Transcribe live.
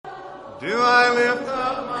Do I lift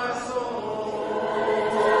up my soul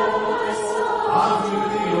unto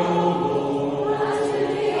thee, O Lord?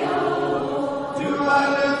 Do I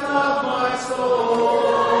lift up my soul?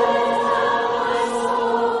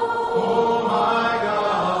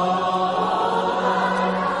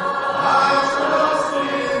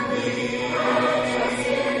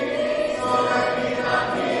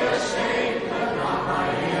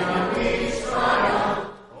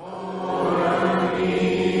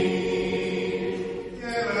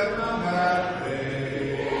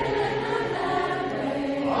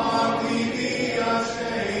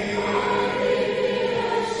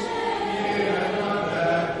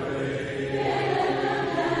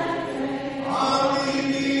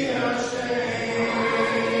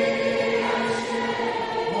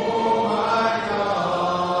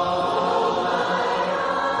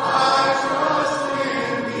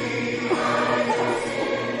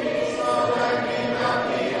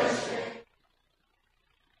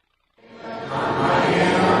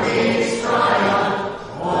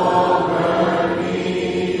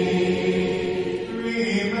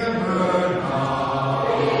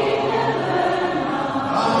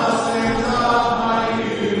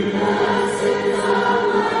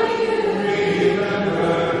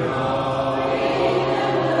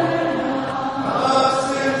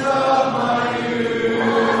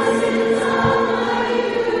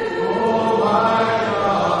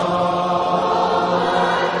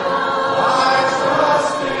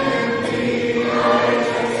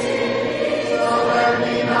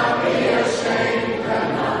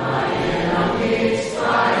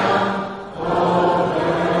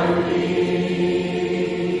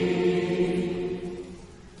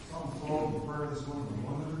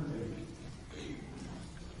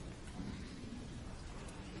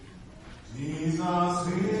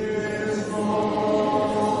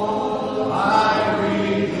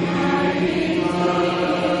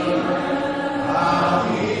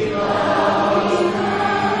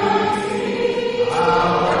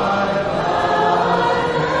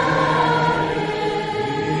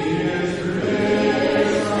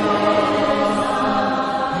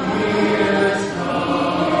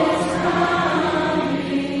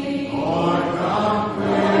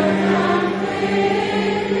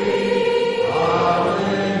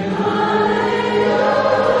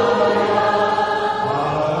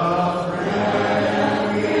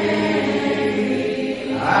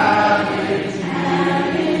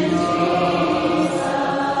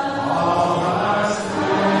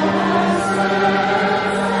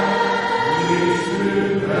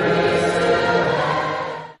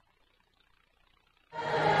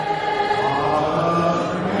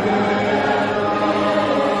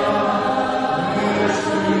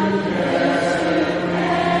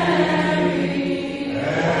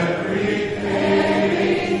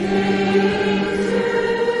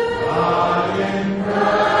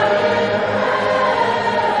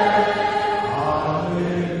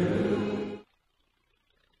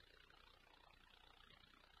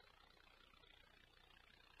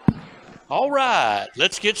 All right,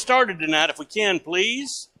 let's get started tonight if we can,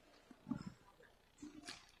 please.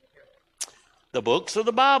 The books of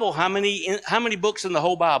the Bible. How many books in the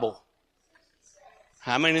whole Bible?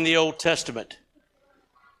 How many in the Old Testament?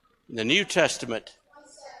 In the New Testament?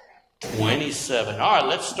 27. All right,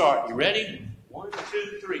 let's start. You ready? 1,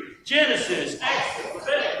 2, 3. Genesis, Exodus,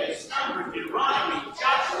 Leviticus, Numbers, Deuteronomy,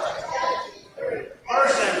 Joshua,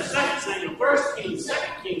 1st Samuel, 2nd Samuel, 1st Kings,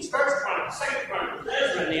 2nd Kings, 1st Chronicles, 2nd Chronicles,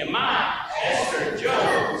 Ezra, Nehemiah, Esther,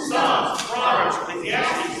 Job, Psalms, Proverbs,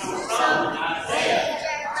 Ecclesiastes, Solomon, Isaiah,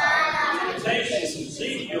 Lamentations,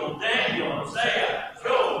 Ezekiel, Daniel, Hosea,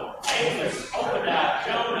 Job, Amos, Obadiah,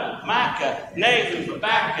 Jonah, Micah, Nahum,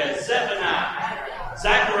 Habakkuk, Zephaniah,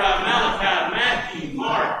 Zechariah, Malachi, Matthew,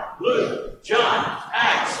 Mark, Luke, John,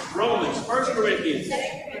 Acts, Romans, 1 Corinthians,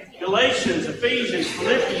 Galatians, Ephesians,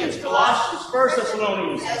 Philippians, Colossians, 1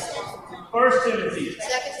 Thessalonians, 1 Timothy,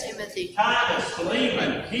 2 Titus,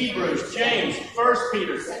 Philemon, Hebrews, James, 1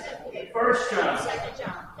 Peter, 1 John, 3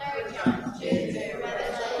 John,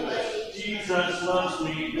 Jesus loves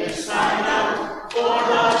me, this I know, for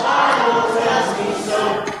the Bible tells me so.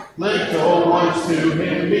 Little ones to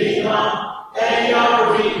him belong, they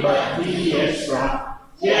are weak, but he is strong.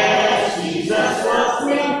 Yes, Jesus loves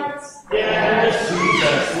me. Yes,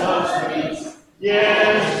 Jesus loves me.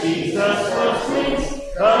 Yes, Jesus loves me.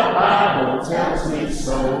 The Bible tells me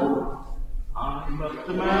so. I'm up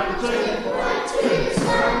the mountain.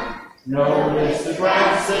 Notice the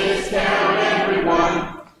grasses, count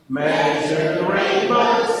everyone. Measure the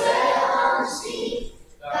rainbows.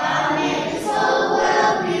 God made this whole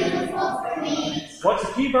world beautiful for me. What's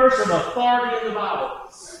the key verse of authority in the Bible?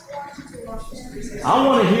 I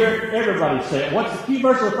want to hear everybody say it. What's the key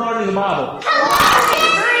verse of authority in the Bible?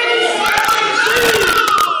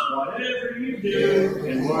 Whatever you do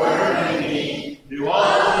in word and deed, do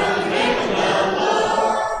all in the name of the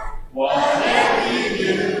Lord. Whatever you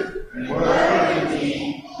do in word and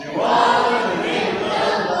deed, do all in the name of the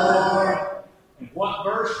Lord. And what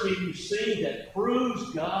verse can you see that proves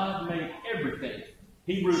God made everything?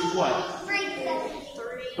 Hebrews what?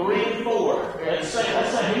 3 and 4. Let's say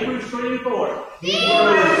Hebrews 3 and 4. Hebrews 3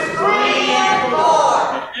 and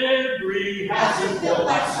 4. And every house is built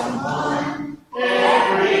by someone.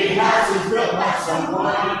 Every house is built by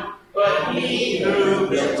someone. But he who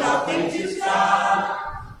built all things is God.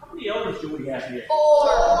 How many elders do we have here? 4.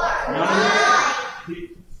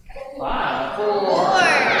 5. 4. 4.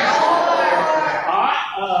 Alright,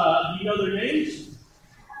 do you know their names?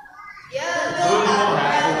 Yeah. Who will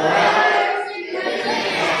have 4?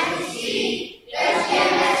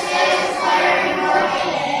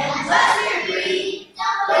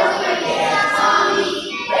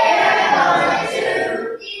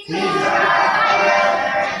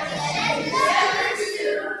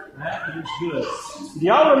 Good. Do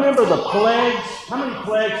y'all remember the plagues? How many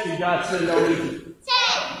plagues did God send on Egypt?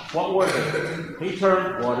 10. What were they? He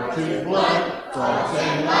turned water to blood, frogs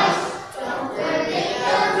and mice,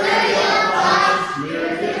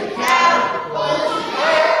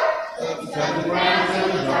 the ground till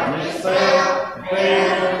the darkness fell, and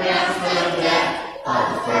fell down to the death of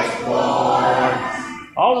the firstborn.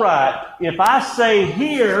 All right. If I say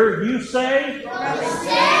here, you say? Romans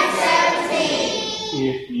 10:17.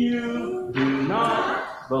 If you do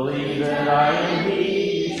not believe that I am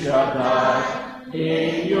He, you shall die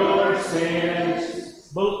in your sins.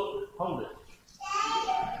 Hold it.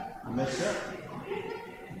 I messed up.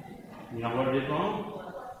 You know what I did wrong?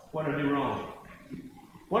 What did I do wrong?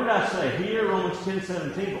 What did I say? Here, Romans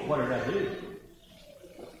 10:17, but what did I do?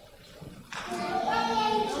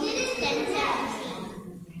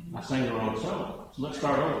 I sang the wrong song. So let's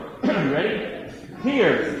start over. Ready?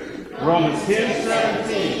 Here, Romans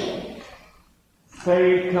 10:17.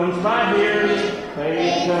 Faith comes by hearing.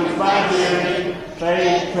 Faith comes by hearing.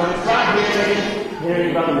 Faith comes by hearing.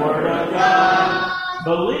 Hearing by the word of God.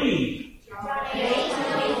 Believe.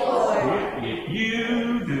 If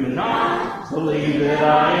you do not believe that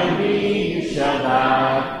I am He, you shall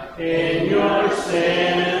die in your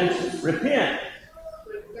sins. Repent.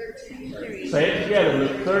 Say it together,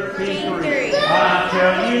 Luke 13:3. I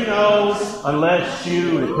tell you no, unless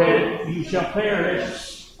you repent, you shall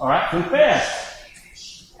perish. All right, confess.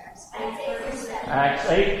 Acts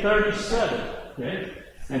 8:37. Okay.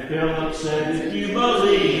 And Philip said, if you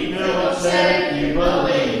believe, Philip said, if you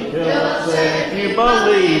believe, Philip said, if you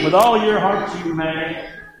believe, with all your heart you may.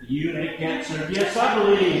 The eunuch answered, yes, I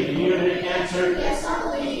believe. The eunuch answered, yes, I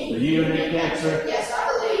believe. The eunuch answered, yes, I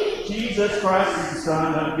believe. Jesus Christ is the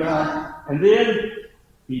Son of God. And then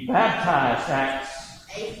be baptized, Acts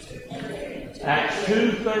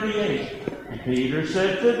 2:38. And Peter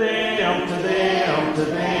said to them,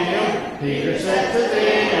 Peter said to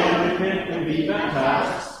them, repent and be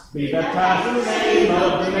baptized. Be baptized in the name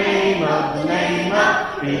of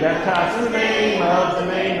be baptized in the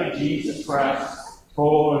name of Jesus Christ.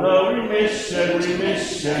 For the remission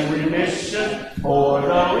of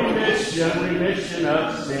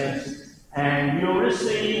sins. And you'll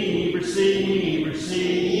receive,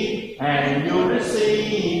 and you'll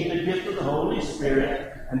receive the gift of the Holy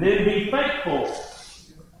Spirit. And then be faithful.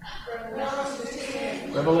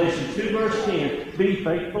 Revelation 2 verse 10. Be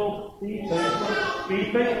faithful unto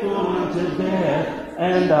death.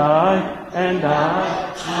 And I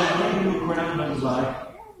give you a crown of life.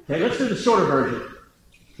 Okay, let's do the shorter version.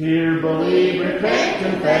 Hear, believe, repent,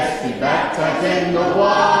 confess, be baptized in the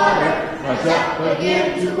water. Rise up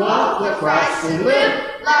again to walk with Christ and live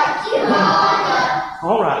Like you ought.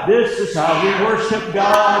 All right, this is how we worship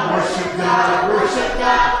God, worship God, worship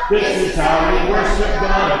God. This is how we worship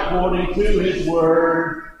God according to His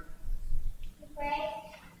Word.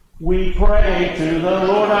 We pray to the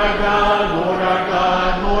Lord our God, Lord our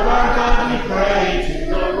God, Lord our God. We pray to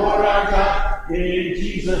the Lord our God in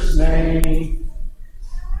Jesus' name.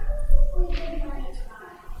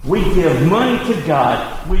 We give money to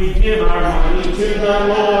God. We give our money to the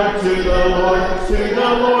Lord, to the Lord, to the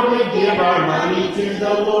Lord. We give our money to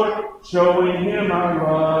the Lord, showing Him our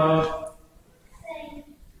love.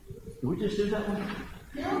 Did we just do that one?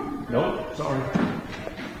 No, sorry.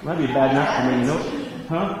 Might be a bad night for me, no?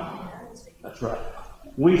 Huh? That's right.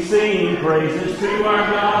 We sing praises to our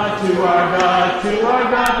God, to our God, to our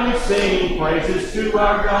God. We sing praises to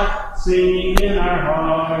our God, singing in our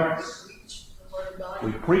hearts.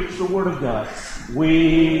 We preach the Word of God.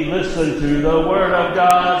 We listen to the Word of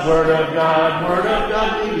God, Word of God, Word of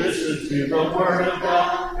God. We listen to the Word of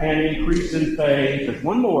God and increase in faith. There's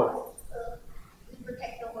one more. We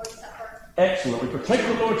protect the Lord's Supper. Excellent. We partake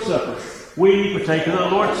the Lord's Supper. We partake of the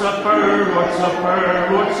Lord's Supper, Lord's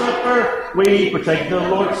Supper, Lord's Supper. We partake the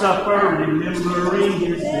Lord's Supper, remembering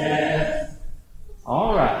His death.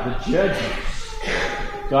 All right, the judges.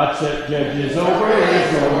 God set judges over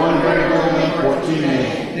Israel, one greater than 14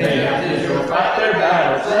 men. They helped Israel fight their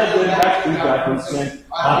battles, led them back to God from sin.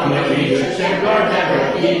 Often their leaders said, guard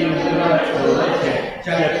never, even the recollection.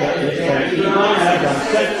 Kept up his faith, Eli had done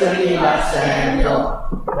sex and Eli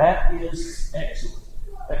Samuel. That is excellent.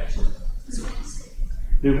 Excellent.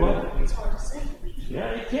 Do what? It's hard to say.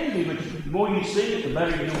 Yeah, it can be, but the more you see it, the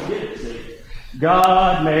better you're going to get it. See?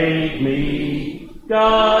 God made me.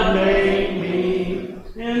 God made me.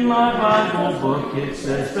 In my Bible book it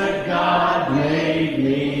says that God made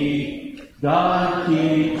me. God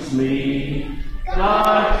keeps me.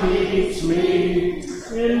 God keeps me.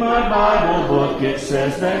 In my Bible book it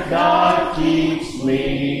says that God keeps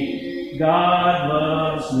me. God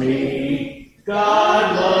loves me.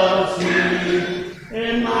 God loves me.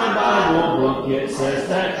 In my Bible book it says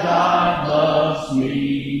that God loves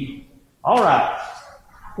me. All right.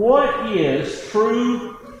 What is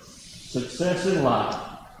true success in life?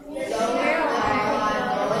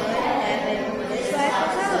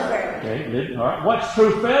 Okay, all right. What's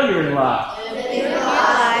true failure in life?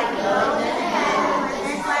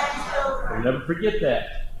 We'll never forget that.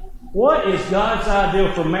 What is God's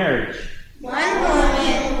ideal for marriage? One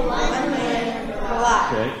woman for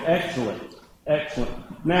life. Okay, excellent.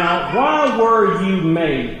 Excellent. Now, why were you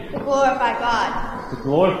made? To glorify God. To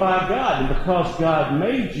glorify God. And because God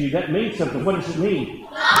made you, that means something. What does it mean?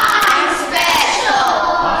 I'm special.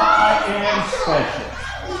 I am special.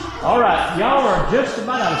 All right, y'all are just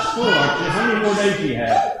about out of school, aren't you? How many more days do you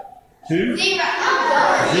have? 2? 0.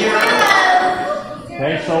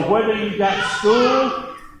 Okay, so whether you got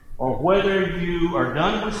school or whether you are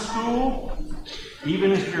done with school,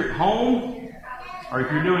 even if you're at home or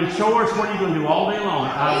if you're doing chores, what are you going to do all day long?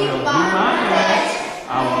 I will do my best.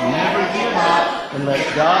 I will never give up and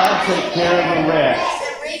let God take care of the rest.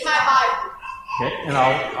 Read my Bible. Okay, and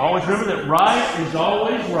I'll always remember that right is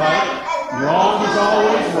always right. Wrong is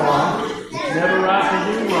always wrong. It's never right to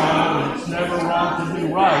do wrong, and it's never wrong to do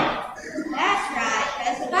right. That's right.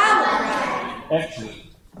 That's the Bible right. Excellent.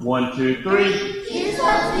 1, 2, 3. Jesus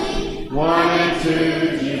loves me. 1 and 2.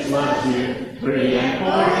 Jesus loves you. 3 and 4.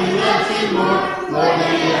 He loves you more. More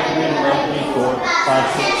than you have been loved before.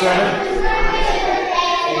 5, 6, 7.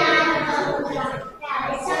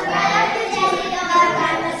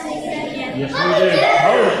 Yes, we do.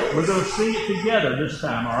 Hold it. We're going to see it together this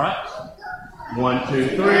time, all right? 1, 2,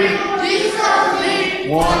 3. Jesus loves me.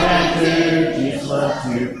 1 and 2. Jesus loves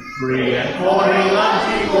you. 3 and 4. He loves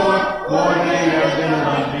you more. More than you have been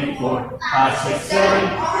loved before. 5, 6, 7.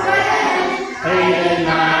 8 and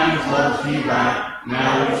 9. He loves you right.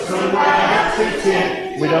 Now we've sung right up to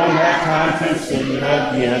 10. We don't have time to sing it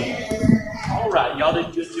again. All right, y'all did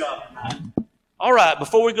a good job tonight. All right,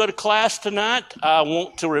 before we go to class tonight, I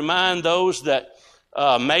want to remind those that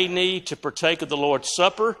may need to partake of the Lord's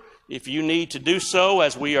Supper. If you need to do so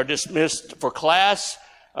as we are dismissed for class,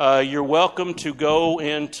 you're welcome to go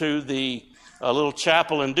into the little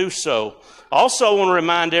chapel and do so. Also, I want to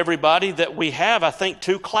remind everybody that we have, I think,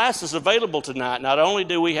 2 classes available tonight. Not only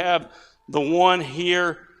do we have the one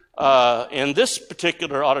here in this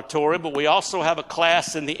particular auditorium, but we also have a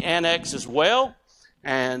class in the annex as well.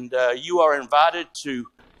 And you are invited to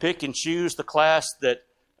pick and choose the class that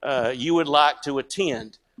you would like to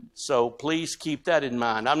attend. So please keep that in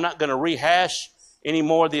mind. I'm not going to rehash any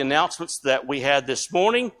more of the announcements that we had this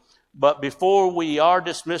morning. But before we are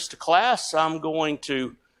dismissed to class, I'm going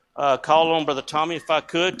to call on Brother Tommy, if I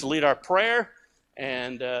could, to lead our prayer.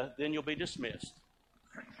 And then you'll be dismissed.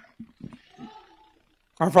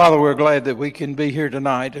 Our Father, we're glad that we can be here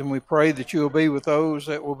tonight, and we pray that you will be with those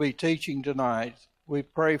that will be teaching tonight. We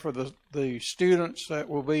pray for the students that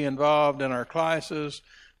will be involved in our classes.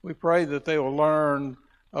 We pray that they will learn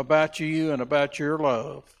about you and about your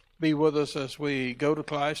love. Be with us as we go to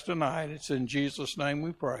class tonight. It's in Jesus' name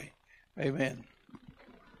we pray. Amen.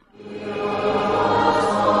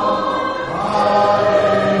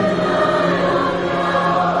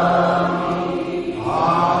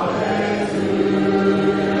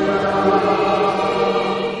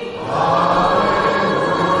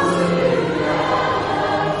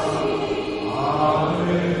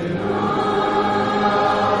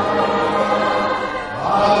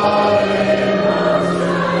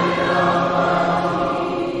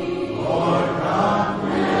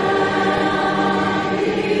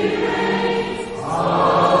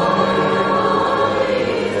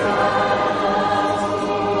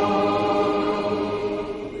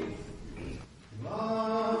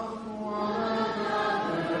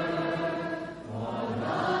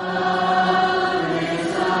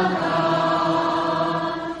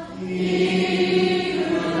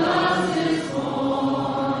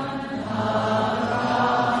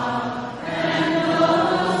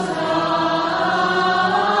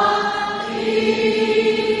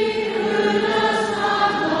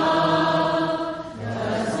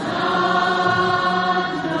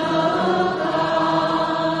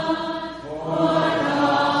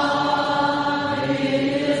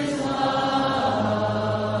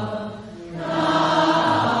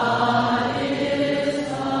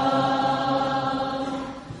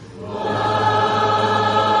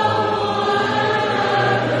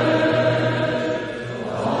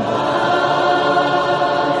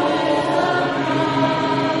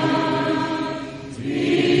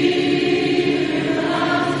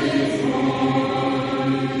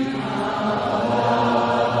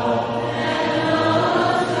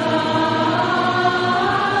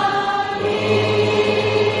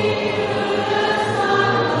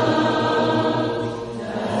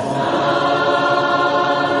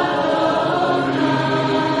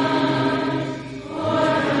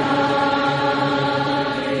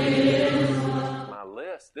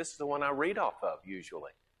 This is the one I read off of usually.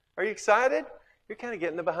 Are you excited? You're kind of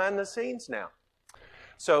getting the behind the scenes now.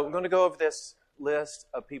 So I'm going to go over this list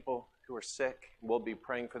of people who are sick. We'll be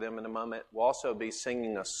praying for them in a moment. We'll also be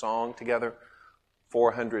singing a song together,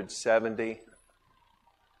 470.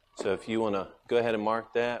 So if you want to go ahead and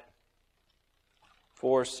mark that,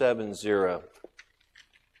 470.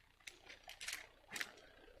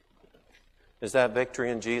 Is that Victory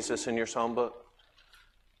in Jesus in your psalm book?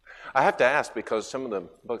 I have to ask because some of the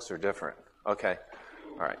books are different. Okay.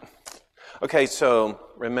 All right. Okay, so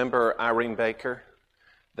remember Irene Baker?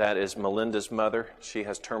 That is Melinda's mother. She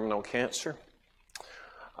has terminal cancer.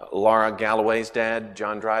 Laura Galloway's dad,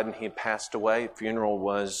 John Dryden, he passed away. Funeral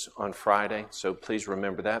was on Friday, so please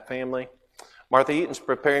remember that family. Martha Eaton's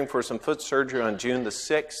preparing for some foot surgery on June the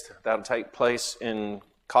 6th. That'll take place in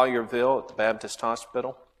Collierville at the Baptist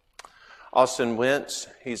Hospital. Austin Wentz,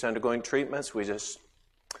 he's undergoing treatments.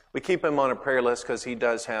 We keep him on a prayer list because he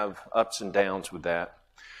does have ups and downs with that.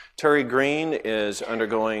 Terry Green is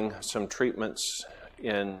undergoing some treatments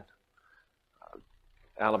in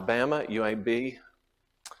Alabama, UAB.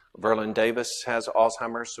 Verlin Davis has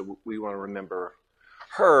Alzheimer's, so we want to remember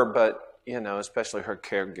her, but, especially her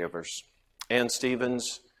caregivers. Ann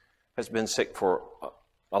Stevens has been sick for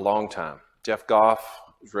a long time. Jeff Goff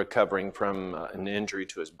is recovering from an injury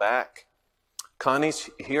to his back. Connie's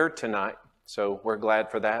here tonight. So we're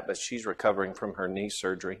glad for that, but she's recovering from her knee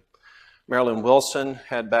surgery. Marilyn Wilson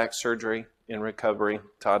had back surgery in recovery.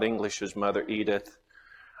 Todd English's mother, Edith,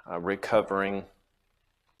 recovering.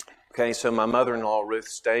 Okay, so my mother-in-law, Ruth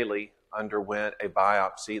Staley, underwent a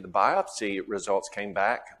biopsy. The biopsy results came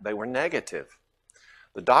back. They were negative.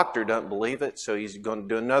 The doctor doesn't believe it, so he's going to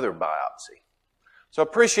do another biopsy. So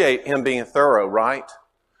appreciate him being thorough, right?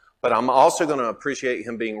 But I'm also going to appreciate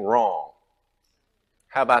him being wrong.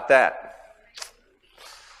 How about that?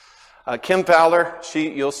 Kim Fowler,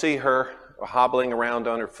 you'll see her hobbling around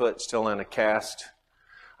on her foot, still in a cast.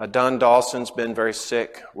 Don Dawson's been very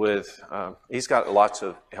sick with, he's got lots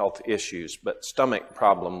of health issues, but stomach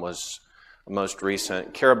problem was most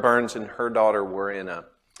recent. Kara Burns and her daughter were in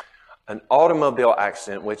an automobile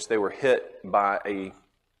accident, which they were hit by a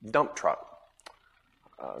dump truck.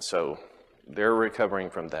 So they're recovering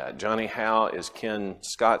from that. Johnny Howe is Ken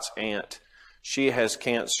Scott's aunt. She has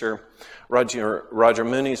cancer. Roger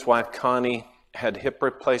Mooney's wife, Connie, had hip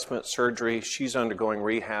replacement surgery. She's undergoing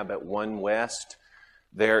rehab at One West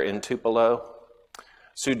there in Tupelo.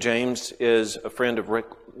 Sue James is a friend of Rick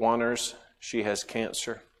Warner's. She has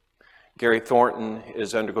cancer. Gary Thornton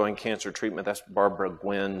is undergoing cancer treatment. That's Barbara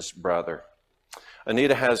Gwynn's brother.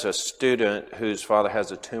 Anita has a student whose father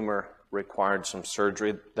has a tumor, required some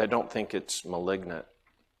surgery. They don't think it's malignant.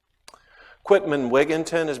 Quitman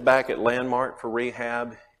Wigginton is back at Landmark for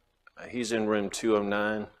rehab. He's in room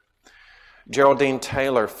 209. Geraldine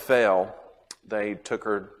Taylor fell. They took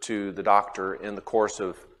her to the doctor. In the course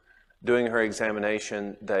of doing her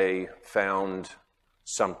examination, they found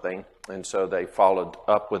something, and so they followed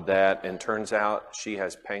up with that, and turns out she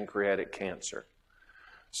has pancreatic cancer.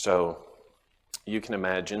 So you can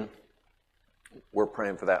imagine, we're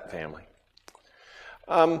praying for that family.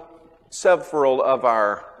 Several of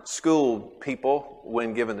our school people,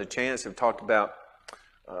 when given the chance, have talked about,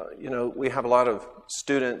 we have a lot of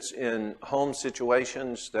students in home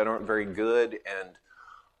situations that aren't very good, and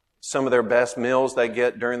some of their best meals they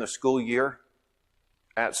get during the school year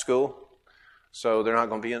at school. So they're not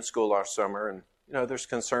going to be in school all summer, and, there's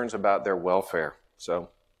concerns about their welfare. So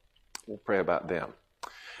we'll pray about them.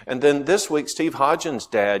 And then this week, Steve Hodgen's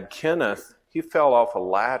dad, Kenneth, he fell off a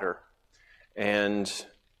ladder and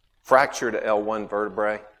fractured a L1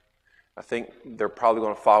 vertebrae. I think they're probably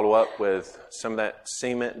going to follow up with some of that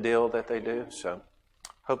cement deal that they do. So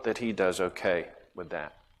hope that he does okay with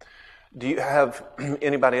that. Do you have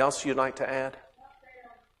anybody else you'd like to add?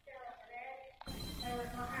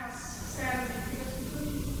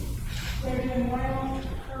 They're doing well.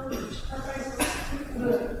 Her face looks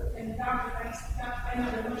good, and the doctor thinks they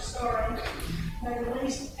know the whole story. They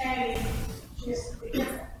released Addie just a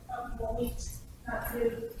couple of weeks to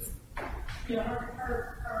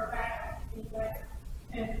her back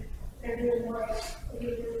and they're doing well.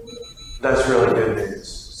 That's really good news,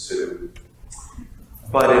 Sue.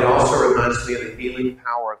 But it also reminds me of the healing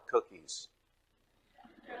power of cookies.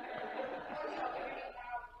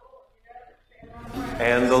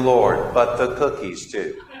 And the Lord, but the cookies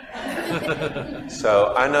too.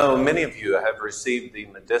 So I know many of you have received the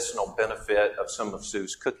medicinal benefit of some of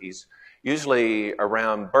Sue's cookies, usually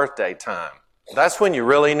around birthday time. That's when you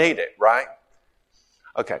really need it, right?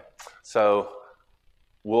 Okay, so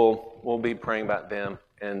we'll be praying about them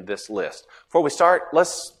in this list. Before we start,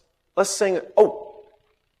 let's sing. Oh.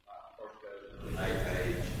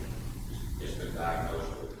 It's been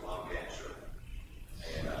diagnosed with lung cancer,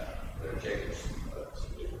 and they're checking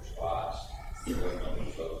some different spots. We're waiting on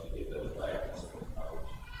the folks to get those back.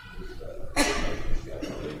 He's got a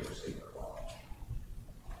really secret lung.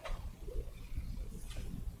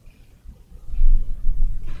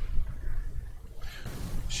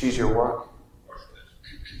 She's your what?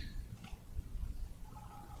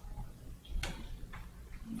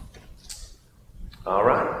 All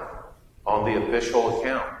right. On the official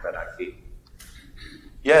account that I keep.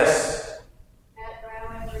 Yes. At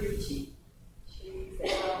Brown and Ritchie, she's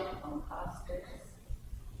on hospice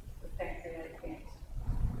with pancreatic cancer.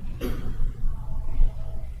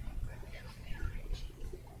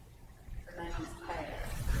 Her name is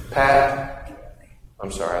Pat. Pat.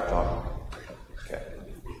 I'm sorry, I thought. Okay.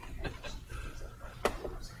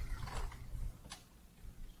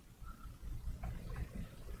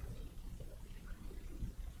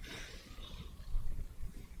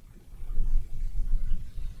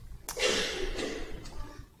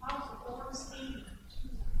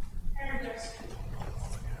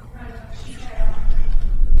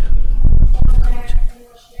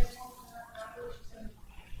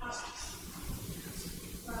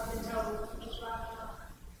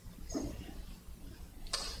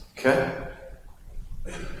 Okay.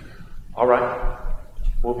 All right.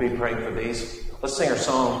 We'll be praying for these. Let's sing our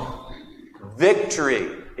song,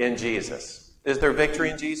 Victory in Jesus. Is there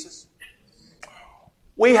victory in Jesus?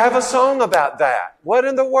 We have a song about that. What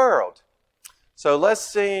in the world? So let's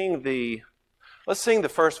sing the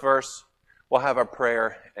first verse. We'll have our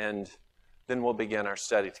prayer, and then we'll begin our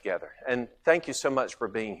study together. And thank you so much for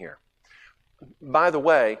being here. By the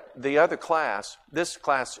way, the other class, this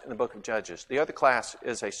class in the book of Judges, the other class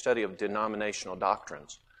is a study of denominational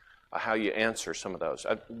doctrines, how you answer some of those.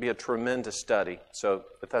 It'd be a tremendous study. So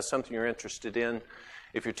if that's something you're interested in,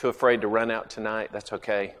 if you're too afraid to run out tonight, that's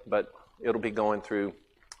okay. But it'll be going through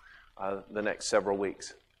the next several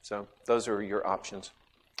weeks. So those are your options.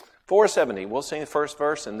 470, we'll sing the first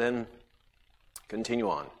verse and then continue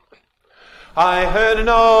on. I heard an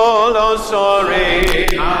old story,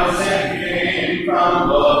 how Satan came from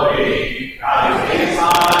glory, Christ is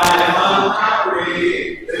high on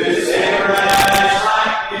Calvary, to save a wretch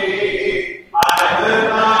like me. I heard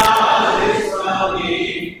about his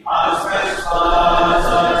dwelling, God's precious blood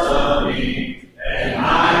touched me, and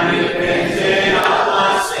I repented of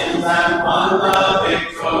my sins and won the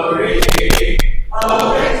victory.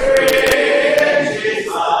 Oh, victory in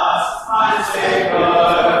Jesus, my Savior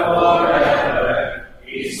forever.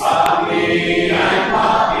 He sought me and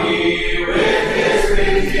bought me with his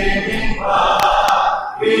redeeming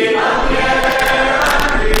blood. He loved me and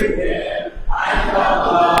knew him, and the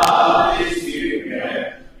love is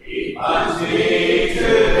union. He plunged me to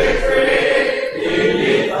victory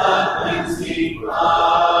beneath the cleansing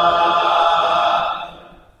blood.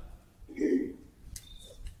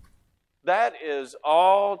 That is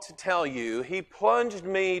all to tell you. He plunged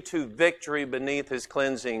me to victory beneath his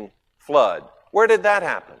cleansing flood. Where did that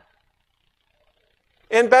happen?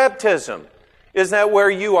 In baptism. Isn't that where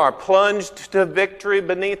you are plunged to victory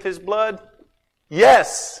beneath his blood?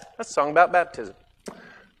 Yes. That's a song about baptism.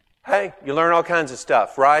 Hey, you learn all kinds of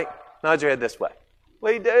stuff, right? Nod your head this way.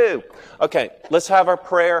 We do. Okay, let's have our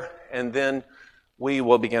prayer, and then we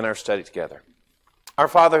will begin our study together. Our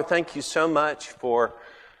Father, thank you so much for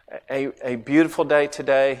a beautiful day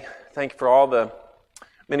today. Thank you for all the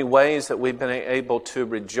many ways that we've been able to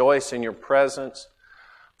rejoice in your presence,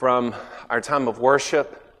 from our time of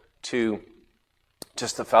worship to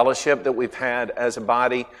just the fellowship that we've had as a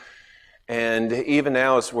body, and even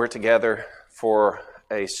now as we're together for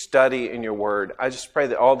a study in your word. I just pray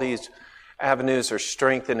that all these avenues are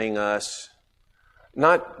strengthening us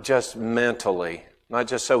not just mentally, not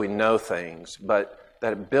just so we know things, but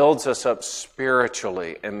that it builds us up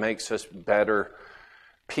spiritually and makes us better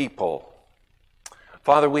people.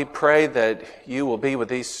 Father, we pray that you will be with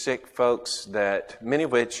these sick folks, that many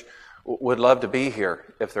of which would love to be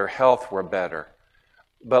here if their health were better.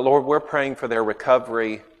 But Lord, we're praying for their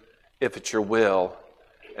recovery, if it's your will,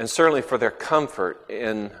 and certainly for their comfort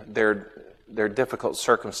in their difficult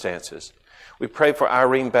circumstances. We pray for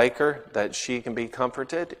Irene Baker, that she can be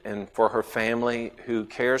comforted, and for her family who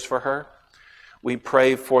cares for her. We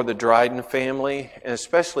pray for the Dryden family, and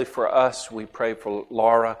especially for us, we pray for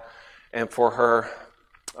Laura and for her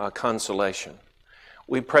consolation.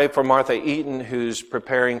 We pray for Martha Eaton, who's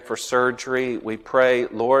preparing for surgery. We pray,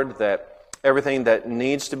 Lord, that everything that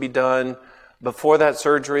needs to be done before that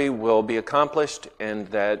surgery will be accomplished, and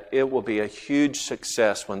that it will be a huge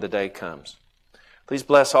success when the day comes. Please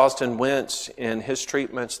bless Austin Wentz in his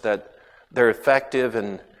treatments, that they're effective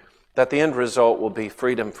and that the end result will be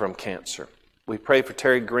freedom from cancer. We pray for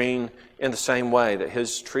Terry Green in the same way, that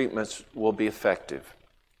his treatments will be effective.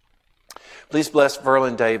 Please bless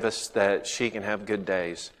Verlin Davis, that she can have good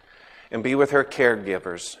days, and be with her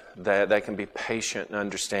caregivers, that they can be patient and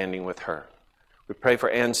understanding with her. We pray for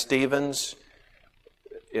Ann Stevens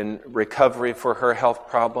in recovery for her health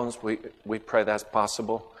problems. We pray that's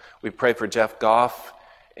possible. We pray for Jeff Goff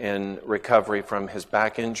in recovery from his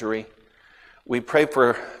back injury. We pray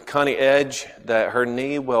for Connie Edge, that her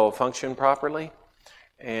knee will function properly.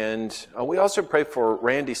 And we also pray for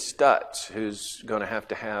Randy Stutz, who's going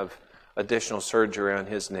to have additional surgery on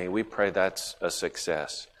his knee. We pray that's a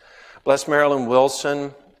success. Bless Marilyn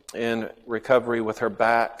Wilson in recovery with her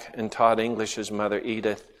back, and Todd English's mother,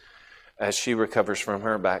 Edith, as she recovers from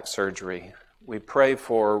her back surgery. We pray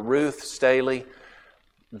for Ruth Staley,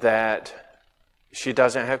 that she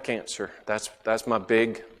doesn't have cancer. That's my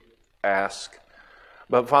big ask.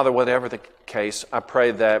 But Father, whatever the case, I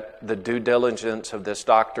pray that the due diligence of this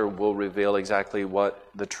doctor will reveal exactly what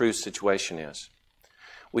the true situation is.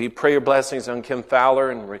 We pray your blessings on Kim Fowler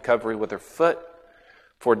in recovery with her foot,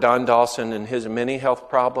 for Don Dawson and his many health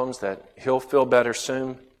problems, that he'll feel better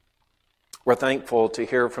soon. We're thankful to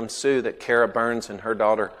hear from Sue that Kara Burns and her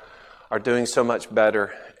daughter are doing so much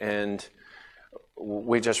better, and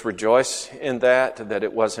we just rejoice in that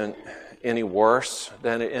it wasn't any worse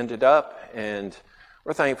than it ended up. And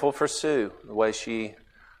we're thankful for Sue, the way she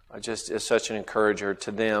just is such an encourager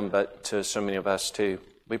to them, but to so many of us too.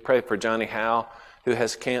 We pray for Johnny Howe, who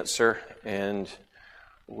has cancer, and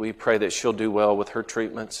we pray that she'll do well with her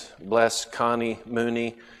treatments. Bless Connie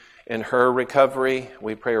Mooney in her recovery.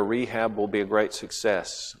 We pray her rehab will be a great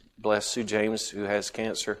success. Bless Sue James, who has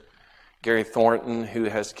cancer. Gary Thornton, who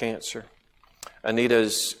has cancer.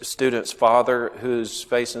 Anita's student's father, who's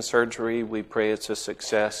facing surgery, we pray it's a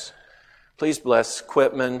success. Please bless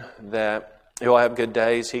Quitman, that he'll have good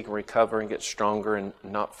days, he can recover and get stronger and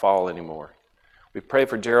not fall anymore. We pray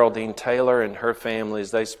for Geraldine Taylor and her family as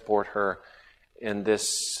they support her in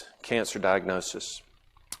this cancer diagnosis.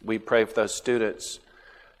 We pray for those students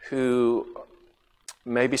who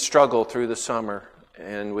maybe struggle through the summer,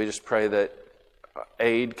 and we just pray that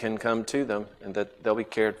aid can come to them and that they'll be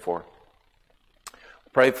cared for.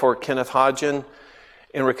 Pray for Kenneth Hodgen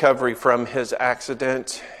in recovery from his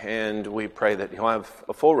accident, and we pray that he'll have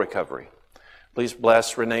a full recovery. Please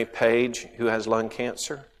bless Renee Page, who has lung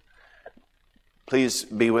cancer. Please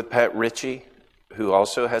be with Pat Ritchie, who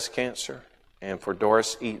also has cancer, and for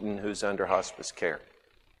Doris Eaton, who's under hospice care.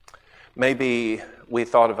 Maybe we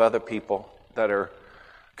thought of other people that are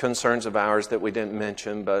concerns of ours that we didn't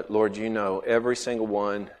mention, but Lord, you know every single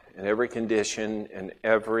one and every condition and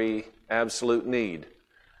every absolute need.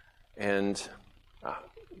 And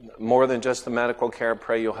more than just the medical care, I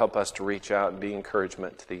pray you'll help us to reach out and be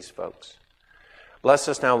encouragement to these folks. Bless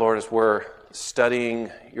us now, Lord, as we're studying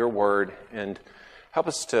your word, and help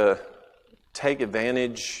us to take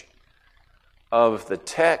advantage of the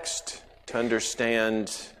text to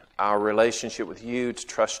understand our relationship with you, to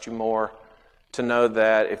trust you more, to know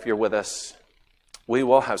that if you're with us, we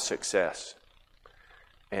will have success.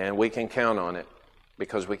 And we can count on it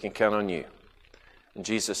because we can count on you. In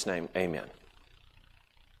Jesus' name, amen.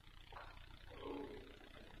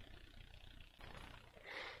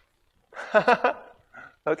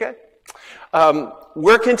 Okay.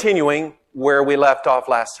 We're continuing where we left off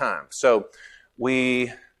last time. So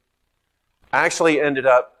we actually ended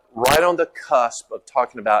up right on the cusp of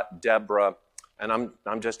talking about Deborah, and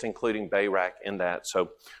I'm just including Barak in that.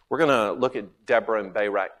 So we're going to look at Deborah and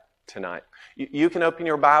Barak tonight. You can open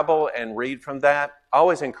your Bible and read from that. I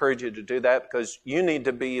always encourage you to do that because you need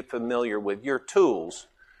to be familiar with your tools.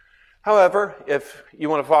 However, if you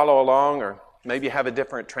want to follow along or maybe you have a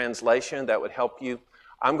different translation that would help you.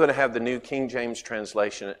 I'm going to have the New King James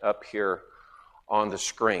translation up here on the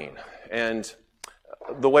screen. And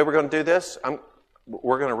the way we're going to do this,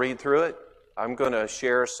 we're going to read through it. I'm going to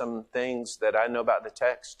share some things that I know about the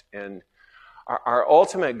text. And our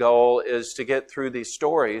ultimate goal is to get through these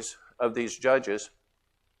stories of these judges.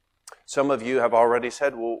 Some of you have already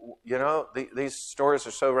said, well, these stories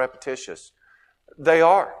are so repetitious. They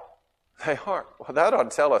are. They are. Well, that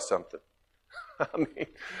ought to tell us something.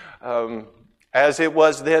 As it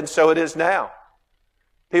was then, so it is now.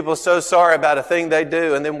 People are so sorry about a thing they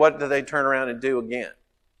do, and then what do they turn around and do again?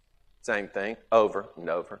 Same thing, over and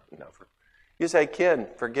over and over. You say, Ken,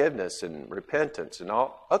 forgiveness and repentance and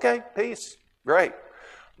all. Okay, peace, great.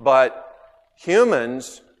 But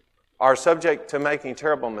humans are subject to making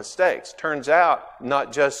terrible mistakes. Turns out,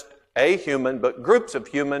 not just a human, but groups of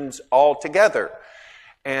humans all together.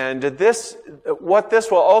 And what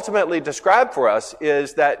this will ultimately describe for us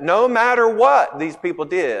is that no matter what these people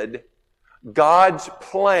did, God's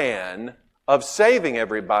plan of saving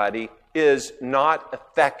everybody is not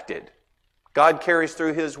affected. God carries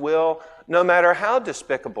through His will no matter how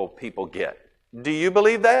despicable people get. Do you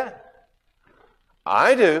believe that?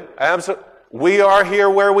 I do. Absolutely. We are here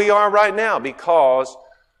where we are right now because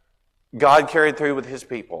God carried through with His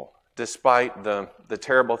people despite the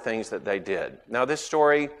terrible things that they did. Now, this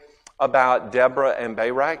story about Deborah and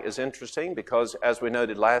Barak is interesting because, as we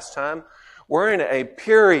noted last time, we're in a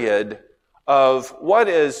period of what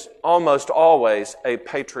is almost always a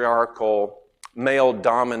patriarchal,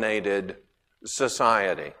 male-dominated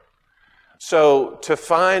society. So to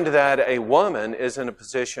find that a woman is in a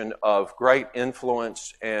position of great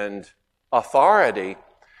influence and authority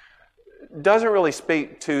doesn't really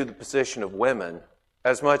speak to the position of women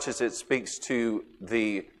as much as it speaks to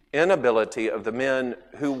the inability of the men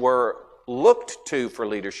who were looked to for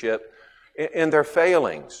leadership in their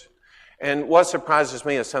failings. And what surprises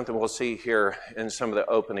me is something we'll see here in some of the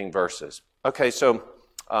opening verses. Okay, so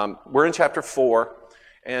we're in chapter 4,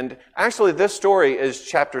 and actually this story is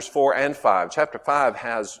chapters 4 and 5. Chapter 5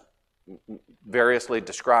 has variously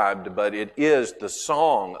described, but it is the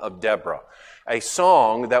Song of Deborah, a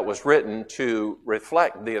song that was written to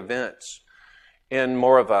reflect the events in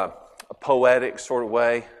more of a poetic sort of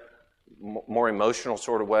way, more emotional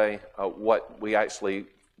sort of way, what we actually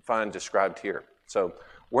find described here. So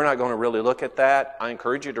we're not going to really look at that. I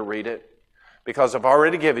encourage you to read it because I've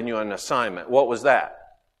already given you an assignment. What was that?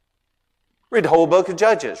 Read the whole book of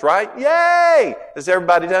Judges, right? Yay! Has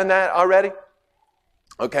everybody done that already?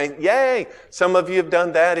 Okay, yay! Some of you have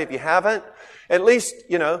done that. If you haven't, at least,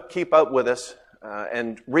 keep up with us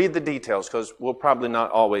and read the details because we'll probably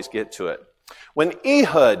not always get to it. When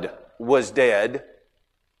Ehud was dead,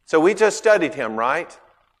 so we just studied him, right?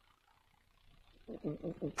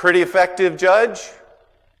 Pretty effective judge.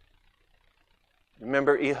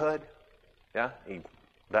 Remember Ehud? Yeah,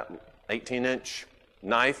 that 18-inch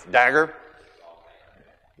knife, dagger.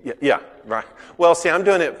 Yeah, right. Well, see, I'm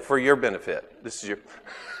doing it for your benefit. This is your...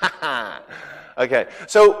 Okay,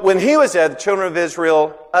 so when he was dead, the children of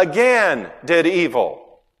Israel again did evil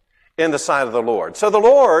in the sight of the Lord. So the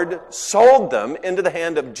Lord sold them into the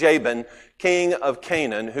hand of Jabin, king of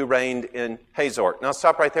Canaan, who reigned in Hazor. Now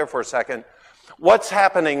stop right there for a second. What's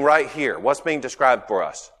happening right here? What's being described for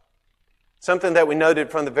us? Something that we noted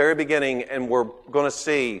from the very beginning and we're going to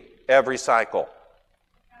see every cycle.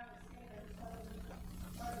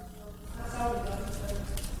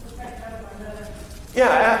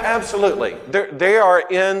 Yeah, absolutely. They are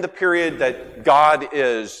in the period that God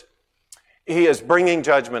is bringing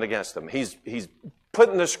judgment against them. He's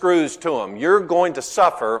putting the screws to them. You're going to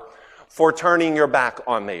suffer for turning your back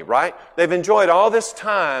on me, right? They've enjoyed all this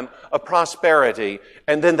time of prosperity,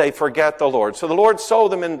 and then they forget the Lord. So the Lord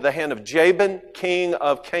sold them into the hand of Jabin, king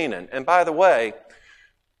of Canaan. And by the way,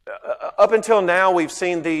 up until now, we've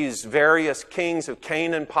seen these various kings of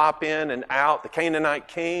Canaan pop in and out, the Canaanite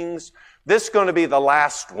kings. This is going to be the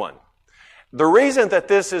last one. The reason that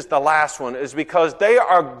this is the last one is because they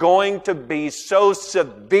are going to be so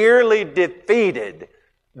severely defeated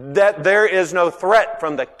that there is no threat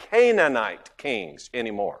from the Canaanite kings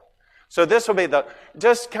anymore. So this will be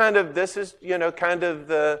just kind of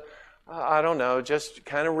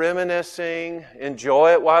reminiscing,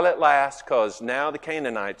 enjoy it while it lasts, because now the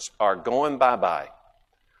Canaanites are going bye-bye.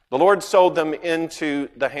 The Lord sold them into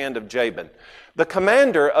the hand of Jabin. The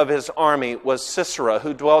commander of his army was Sisera,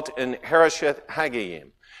 who dwelt in Harosheth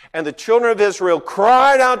Haggayim. And the children of Israel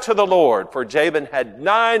cried out to the Lord, for Jabin had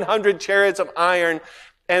 900 chariots of iron,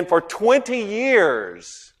 and for 20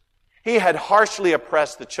 years he had harshly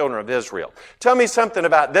oppressed the children of Israel. Tell me something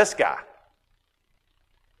about this guy.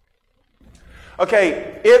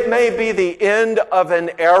 Okay, it may be the end of an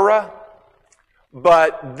era,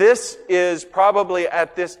 but this is probably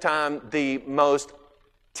at this time the most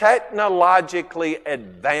technologically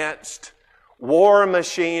advanced war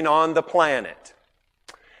machine on the planet.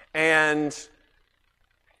 And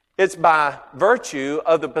it's by virtue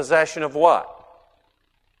of the possession of what?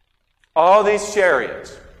 All these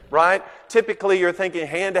chariots, right? Typically you're thinking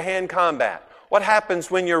hand-to-hand combat. What happens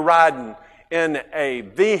when you're riding in a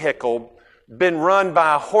vehicle been run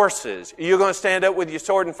by horses? Are you going to stand up with your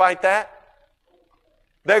sword and fight that?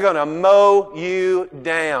 They're going to mow you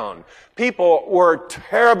down. People were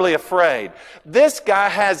terribly afraid. This guy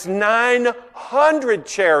has 900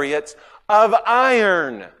 chariots of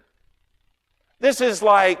iron. This is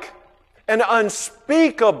like an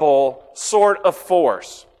unspeakable sort of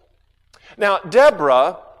force. Now,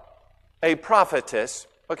 Deborah, a prophetess,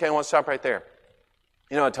 okay, I want to stop right there.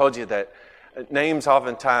 You know, I told you that names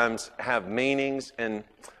oftentimes have meanings, and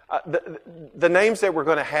the names that we're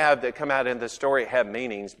going to have that come out in this story have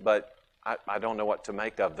meanings, but I don't know what to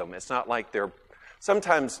make of them. It's not like they're...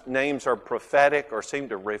 Sometimes names are prophetic or seem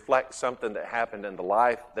to reflect something that happened in the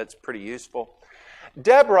life that's pretty useful.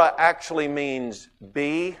 Deborah actually means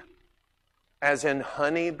bee, as in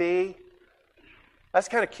honeybee. That's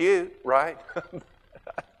kind of cute, right?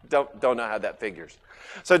 Don't know how that figures.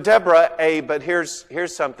 So Deborah, but here's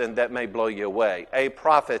something that may blow you away. A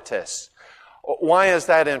prophetess. Why is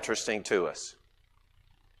that interesting to us?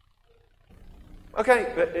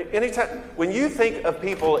 Okay, anytime when you think of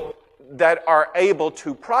people that are able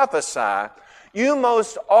to prophesy, you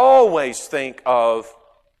most always think of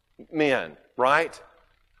men, right?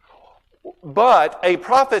 But a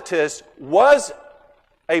prophetess was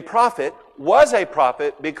a prophet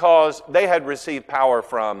because they had received power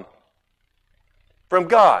from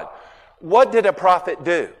God. What did a prophet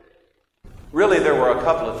do? Really, there were a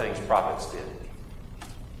couple of things prophets did.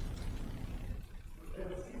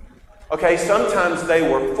 Okay, sometimes they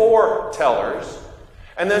were foretellers,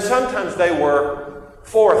 and then sometimes they were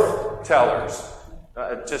forth-tellers,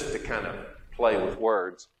 just to kind of play with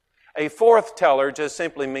words. A forth-teller just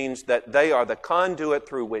simply means that they are the conduit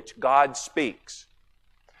through which God speaks.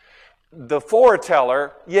 The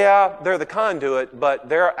foreteller, yeah, they're the conduit, but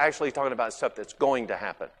they're actually talking about stuff that's going to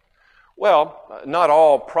happen. Well, not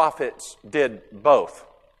all prophets did both,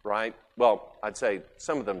 right? Well, I'd say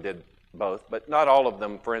some of them did both, but not all of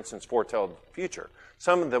them, for instance, foretell the future.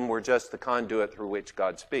 Some of them were just the conduit through which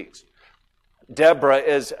God speaks. Deborah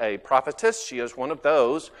is a prophetess. She is one of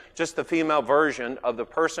those, just the female version of the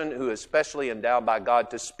person who is specially endowed by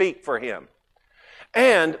God to speak for him.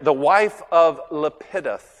 And the wife of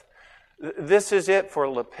Lapidoth. This is it for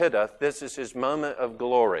Lapidoth. This is his moment of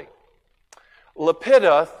glory.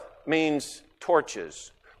 Lapidoth means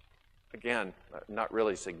torches. Again, not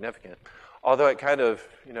really significant. Although it kind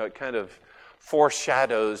of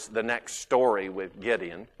foreshadows the next story with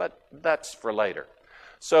Gideon, but that's for later.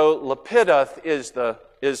 So Lapidoth is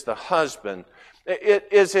the husband.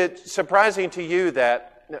 Is it surprising to you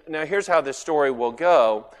that, now here's how this story will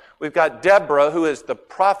go. We've got Deborah, who is the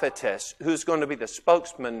prophetess, who's going to be the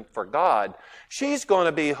spokesman for God. She's going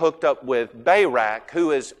to be hooked up with Barak,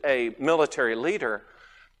 who is a military leader,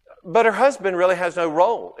 but her husband really has no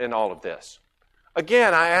role in all of this.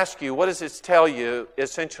 Again, I ask you, what does this tell you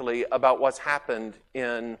essentially about what's happened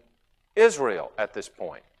in Israel at this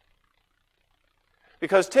point?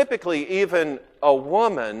 Because typically even a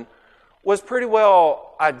woman was pretty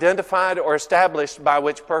well identified or established by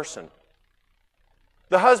which person?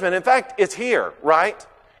 The husband. In fact, it's here, right?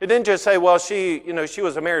 It didn't just say, well, she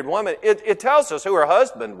was a married woman. It tells us who her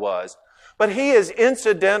husband was. But he is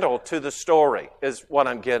incidental to the story, is what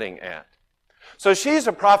I'm getting at. So she's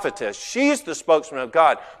a prophetess. She's the spokesman of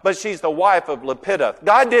God, but she's the wife of Lapidoth.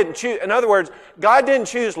 God didn't choose, in other words, God didn't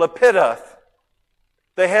choose Lapidoth,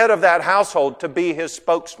 the head of that household, to be his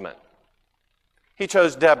spokesman. He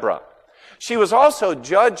chose Deborah. She was also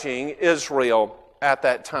judging Israel at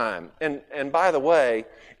that time. And by the way,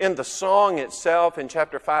 in the song itself, in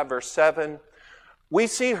chapter 5, verse 7, we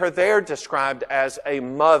see her there described as a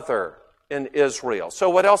mother in Israel. So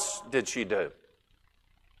what else did she do?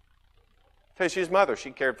 Okay, she's a mother.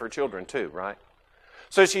 She cared for children too, right?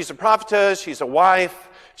 So she's a prophetess, she's a wife,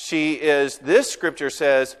 she is, this scripture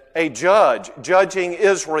says, a judge, judging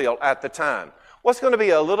Israel at the time. What's going to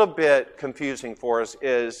be a little bit confusing for us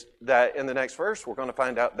is that in the next verse, we're going to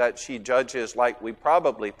find out that she judges like we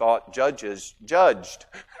probably thought judges judged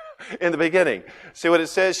in the beginning. See what it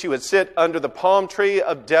says? She would sit under the palm tree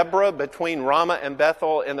of Deborah between Ramah and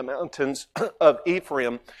Bethel in the mountains of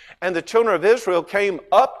Ephraim. And the children of Israel came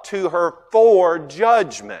up to her for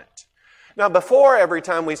judgment. Now, before, every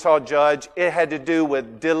time we saw judge, it had to do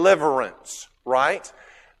with deliverance, right?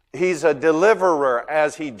 He's a deliverer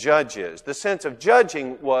as he judges. The sense of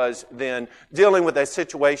judging was then dealing with a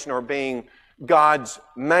situation or being God's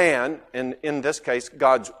man, and in this case,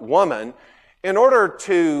 God's woman, in order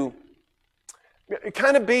to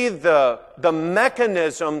kind of be the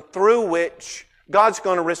mechanism through which God's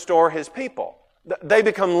going to restore His people. They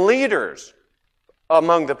become leaders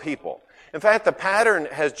among the people. In fact, the pattern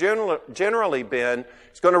has generally been,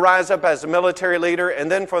 he's going to rise up as a military leader, and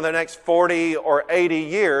then for the next 40 or 80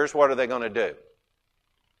 years, what are they going to do?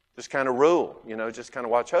 Just kind of rule, just kind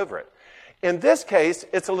of watch over it. In this case,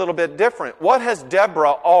 it's a little bit different. What has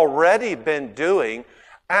Deborah already been doing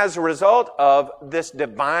as a result of this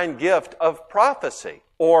divine gift of prophecy,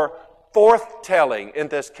 or forthtelling in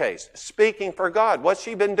this case, speaking for God? What's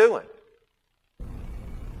she been doing?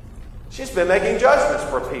 She's been making judgments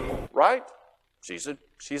for people, right? She's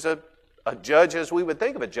a judge as we would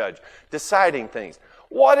think of a judge, deciding things.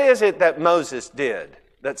 What is it that Moses did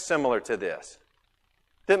that's similar to this?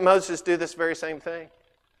 Didn't Moses do this very same thing?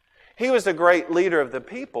 He was a great leader of the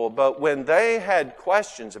people, but when they had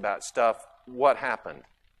questions about stuff, what happened?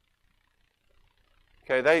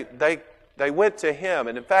 Okay, they went to him,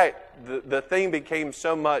 and in fact, the thing became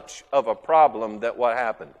so much of a problem that what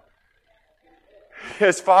happened?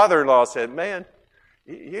 His father-in-law said, "Man,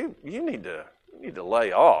 you need to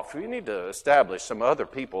lay off. You need to establish some other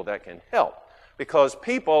people that can help, because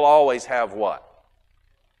people always have what?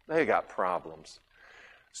 They got problems."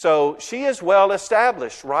 So she is well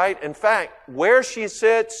established, right? In fact, where she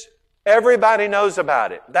sits, everybody knows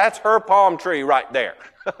about it. That's her palm tree right there.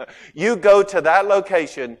 You go to that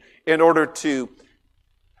location in order to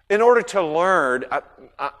learn.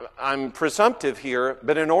 I'm presumptive here,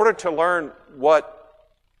 but in order to learn what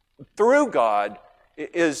through God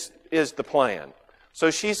is the plan.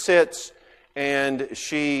 So she sits and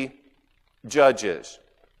she judges.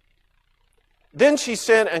 Then she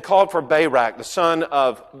sent and called for Barak, the son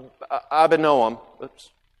of Abinoam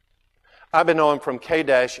from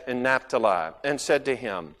Kadesh in Naphtali, and said to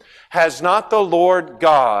him, "Has not the Lord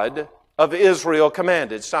God of Israel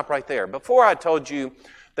commanded?" Stop right there. Before I told you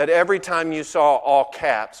that every time you saw all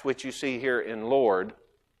caps, which you see here in Lord,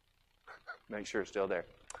 make sure it's still there.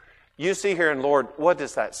 You see here in Lord, what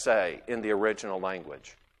does that say in the original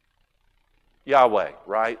language? Yahweh,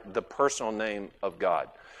 right? The personal name of God.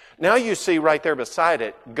 Now you see right there beside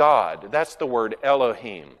it, God. That's the word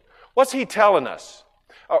Elohim. What's he telling us?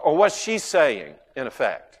 Or what's she saying, in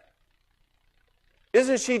effect?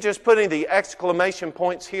 Isn't she just putting the exclamation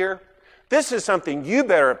points here? This is something you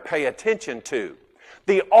better pay attention to.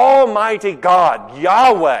 The Almighty God,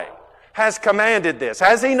 Yahweh, has commanded this.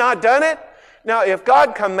 Has He not done it? Now, if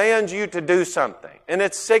God commands you to do something, and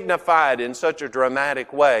it's signified in such a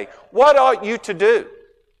dramatic way, what ought you to do?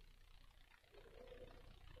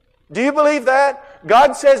 Do you believe that?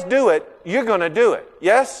 God says do it, you're going to do it.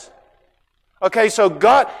 Yes? Okay, so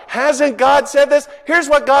hasn't God said this? Here's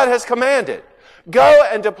what God has commanded. Go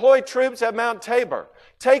and deploy troops at Mount Tabor.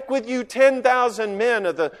 Take with you 10,000 men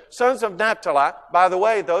of the sons of Naphtali. By the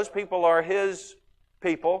way, those people are His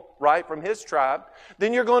people, right, from His tribe.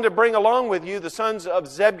 Then you're going to bring along with you the sons of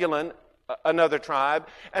Zebulun, another tribe.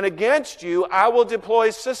 And against you I will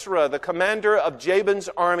deploy Sisera, the commander of Jabin's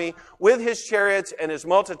army, with his chariots and his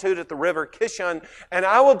multitude at the river Kishon, and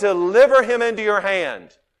I will deliver him into your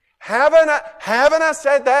hand. Haven't I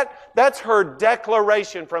said that? That's her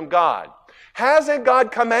declaration from God. Hasn't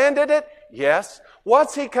God commanded it? Yes.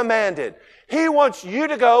 What's He commanded? He wants you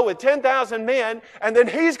to go with 10,000 men, and then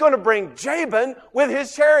He's going to bring Jabin with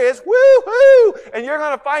his chariots, woo-hoo, and you're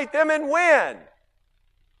going to fight them and win.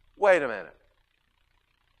 Wait a minute.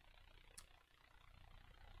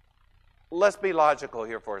 Let's be logical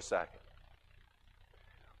here for a second.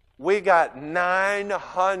 We got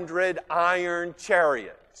 900 iron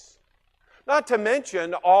chariots. Not to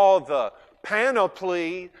mention all the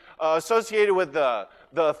panoply associated with the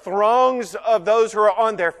throngs of those who are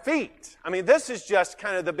on their feet. I mean, this is just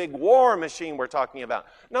kind of the big war machine we're talking about.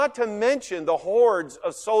 Not to mention the hordes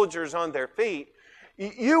of soldiers on their feet.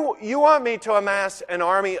 You want me to amass an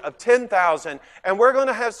army of 10,000 and we're going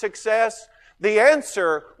to have success? The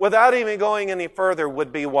answer, without even going any further,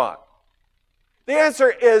 would be what? The answer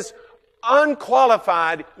is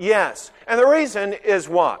unqualified yes. And the reason is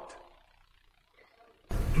what?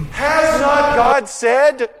 Has not God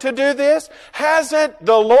said to do this? Hasn't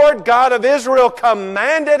the Lord God of Israel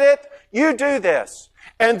commanded it? You do this.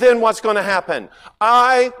 And then what's going to happen?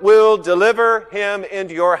 I will deliver him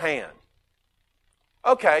into your hand.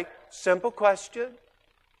 Okay, simple question.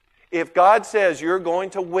 If God says you're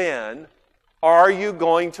going to win, are you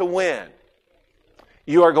going to win?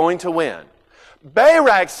 You are going to win.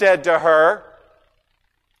 Barak said to her,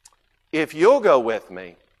 if you'll go with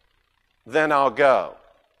me, then I'll go.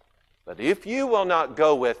 But if you will not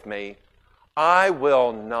go with me, I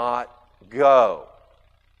will not go.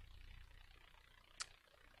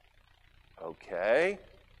 Okay.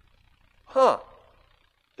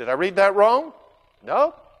 Did I read that wrong?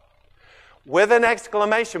 No. With an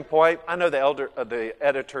exclamation point. I know the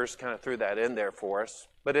editors kind of threw that in there for us,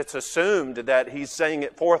 but it's assumed that he's saying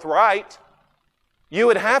it forthright. You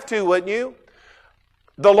would have to, wouldn't you?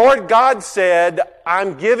 The Lord God said,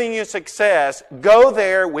 I'm giving you success. Go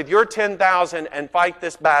there with your 10,000 and fight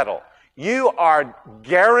this battle. You are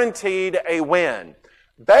guaranteed a win.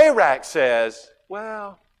 Barak says,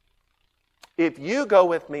 well, if you go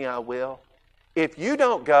with me, I will. If you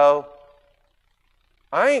don't go,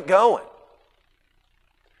 I ain't going.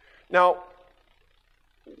 Now,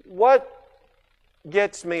 what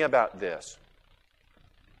gets me about this?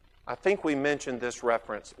 I think we mentioned this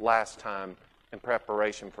reference last time in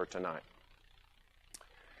preparation for tonight.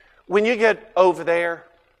 When you get over there,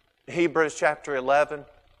 Hebrews chapter 11,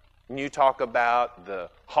 and you talk about the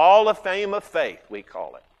Hall of Fame of Faith, we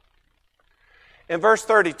call it. In verse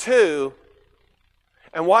 32,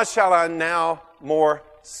 and what shall I now more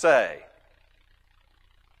say?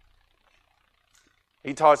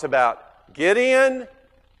 He talks about Gideon,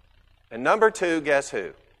 and number 2, guess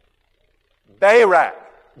who? Barak.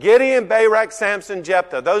 Gideon, Barak, Samson,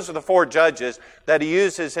 Jephthah. Those are the 4 judges that he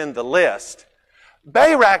uses in the list.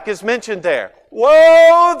 Barak is mentioned there.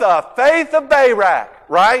 Whoa, the faith of Barak,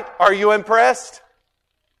 right? Are you impressed?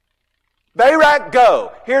 Barak,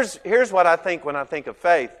 go. Here's what I think when I think of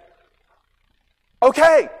faith.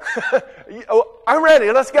 Okay, I'm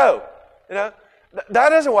ready, let's go. You know,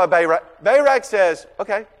 that isn't what Barak says,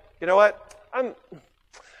 okay, you know what?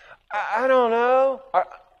 I don't know.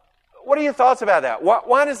 What are your thoughts about that?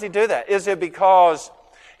 Why does he do that? Is it because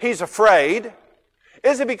he's afraid?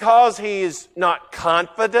 Is it because he's not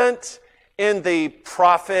confident in the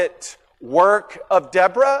prophet work of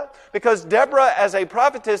Deborah? Because Deborah, as a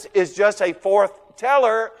prophetess, is just a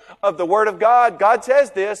foreteller of the Word of God. God says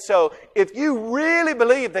this, so if you really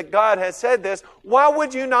believe that God has said this, why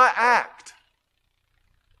would you not act?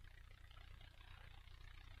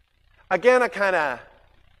 Again, I kind of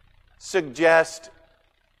suggest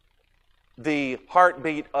the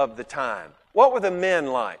heartbeat of the time. What were the men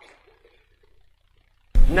like?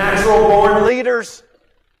 Natural-born leaders,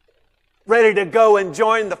 ready to go and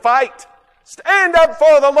join the fight. Stand up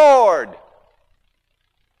for the Lord.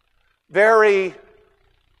 Very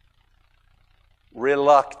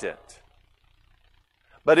reluctant.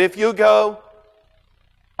 But if you go,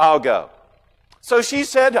 I'll go. So she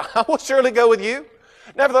said, I will surely go with you.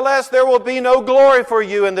 Nevertheless, there will be no glory for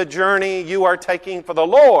you in the journey you are taking, for the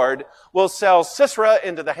Lord will sell Sisera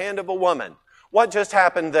into the hand of a woman. What just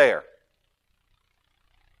happened there?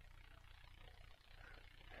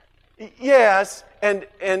 Yes, and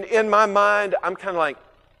in my mind, I'm kind of like,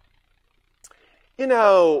 you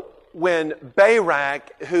know, when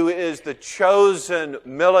Barak, who is the chosen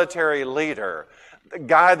military leader, the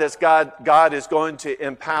guy that God is going to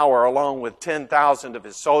empower along with 10,000 of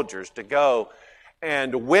his soldiers to go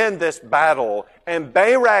and win this battle, and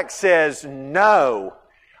Barak says no.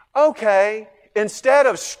 Okay, instead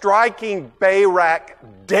of striking Barak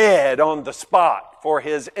dead on the spot for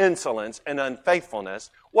his insolence and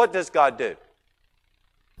unfaithfulness, what does God do?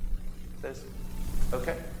 Says,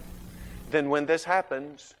 okay, then when this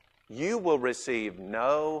happens, you will receive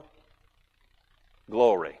no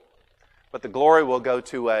glory, but the glory will go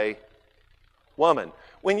to a woman.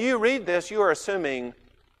 When you read this, you are assuming,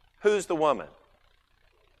 who's the woman?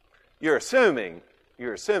 You're assuming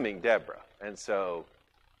Deborah. And so,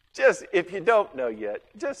 just if you don't know yet,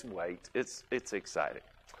 just wait. It's exciting.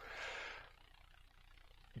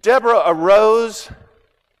 Deborah arose,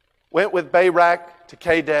 went with Barak to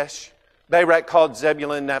Kadesh. Barak called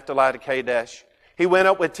Zebulun and Naphtali to Kadesh. He went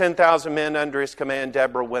up with 10,000 men under his command.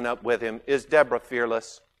 Deborah went up with him. Is Deborah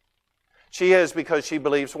fearless? She is, because she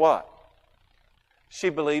believes what? She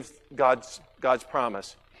believes God's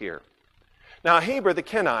promise here. Now, Heber the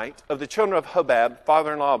Kenite of the children of Hobab,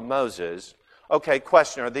 father-in-law of Moses. Okay,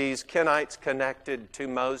 question, are these Kenites connected to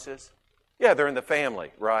Moses? Yeah, they're in the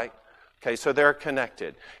family, right? Okay, so they're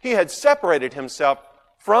connected. He had separated himself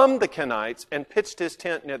from the Kenites and pitched his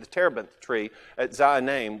tent near the terebinth tree at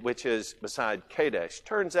Zaanaim, which is beside Kadesh.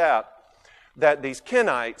 Turns out that these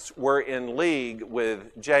Kenites were in league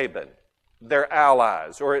with Jabin. They're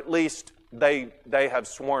allies, or at least they have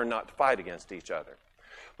sworn not to fight against each other.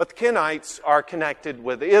 But the Kenites are connected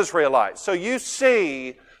with the Israelites. So you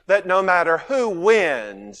see that no matter who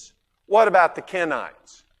wins, What about the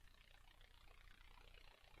Kenites?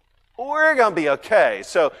 We're going to be okay.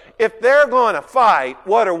 So if they're going to fight,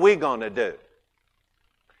 what are we going to do?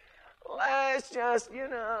 Let's just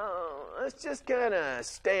kind of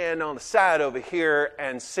stand on the side over here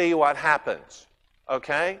and see what happens.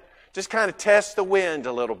 Okay? Just kind of test the wind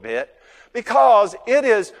a little bit. Because it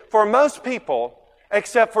is, for most people,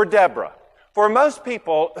 except for Deborah, for most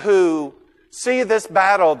people who see this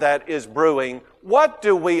battle that is brewing, what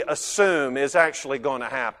do we assume is actually going to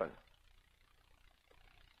happen?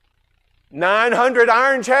 900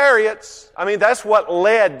 iron chariots. I mean, that's what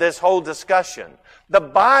led this whole discussion. The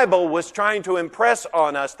Bible was trying to impress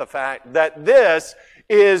on us the fact that this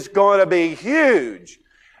is going to be huge.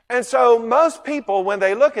 And so most people, when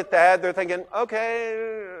they look at that, they're thinking, okay,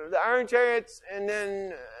 the iron chariots and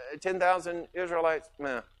then 10,000 Israelites.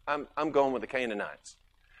 Nah, I'm going with the Canaanites.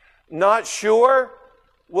 Not sure?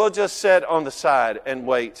 We'll just sit on the side and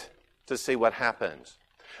wait to see what happens.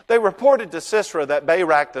 They reported to Sisera that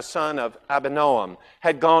Barak, the son of Abinoam,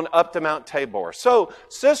 had gone up to Mount Tabor. So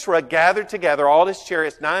Sisera gathered together all his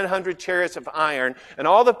chariots, 900 chariots of iron, and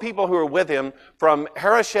all the people who were with him from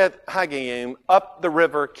Harosheth Haggayim up the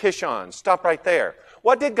river Kishon. Stop right there.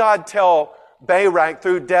 What did God tell Barak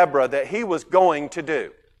through Deborah that he was going to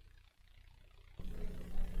do?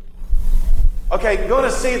 Okay, you're going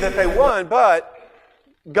to see that they won, but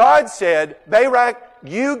God said, Barak,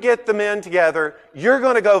 you get the men together, you're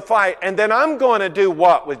going to go fight, and then I'm going to do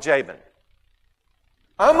what with Jabin?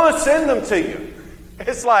 I'm going to send them to you.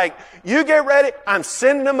 It's like, you get ready, I'm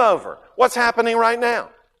sending them over. What's happening right now?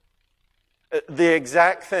 The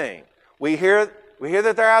exact thing. We hear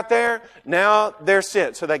that they're out there, now they're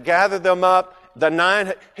sent. So they gather them up,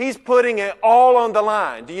 he's putting it all on the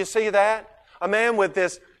line. Do you see that? A man with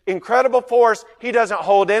this incredible force, he doesn't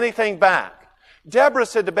hold anything back. Deborah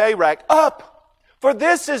said to Barak, up! For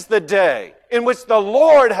this is the day in which the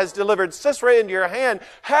Lord has delivered Sisera into your hand.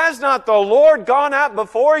 Has not the Lord gone out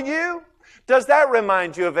before you? Does that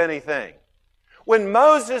remind you of anything? When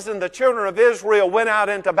Moses and the children of Israel went out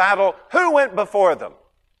into battle, who went before them?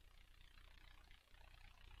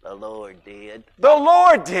 The Lord did. The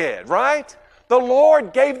Lord did, right? The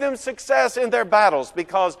Lord gave them success in their battles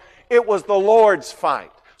because it was the Lord's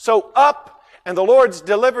fight. So up, and the Lord's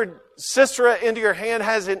delivered Sisera into your hand.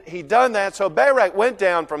 Hasn't he done that? So Barak went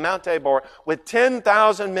down from Mount Tabor with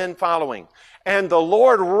 10,000 men following. And the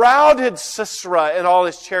Lord routed Sisera and all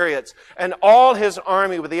his chariots and all his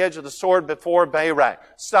army with the edge of the sword before Barak.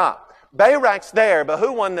 Stop. Barak's there, but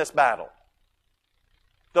who won this battle?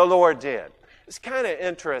 The Lord did. It's kind of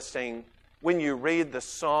interesting. When you read the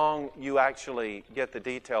song, you actually get the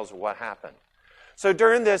details of what happened. So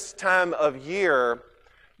during this time of year,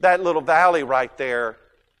 that little valley right there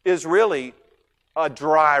is really a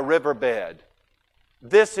dry riverbed.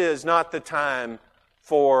 This is not the time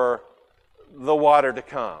for the water to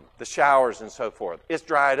come, the showers and so forth. It's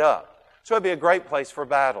dried up. So it'd be a great place for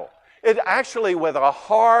battle. It actually, with a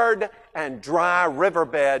hard and dry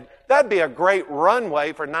riverbed, that'd be a great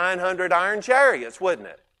runway for 900 iron chariots, wouldn't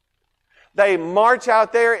it? They march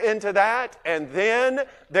out there into that, and then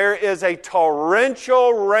there is a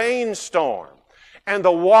torrential rainstorm. And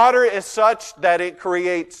the water is such that it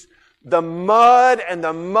creates the mud and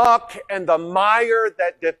the muck and the mire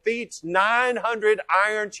that defeats 900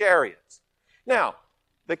 iron chariots. Now,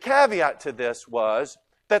 the caveat to this was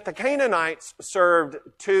that the Canaanites served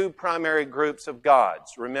two primary groups of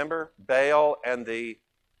gods. Remember? Baal and the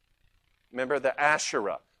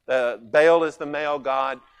Asherah. Baal is the male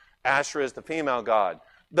god. Asherah is the female god.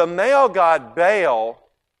 The male god Baal,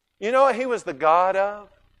 you know what he was the god of?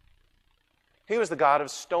 He was the god of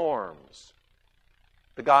storms,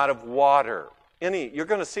 the god of water. You're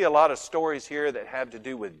going to see a lot of stories here that have to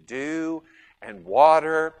do with dew and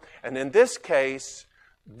water. And in this case,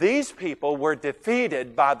 these people were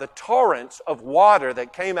defeated by the torrents of water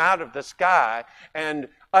that came out of the sky and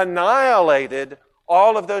annihilated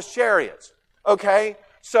all of those chariots. Okay?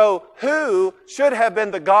 So who should have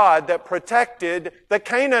been the god that protected the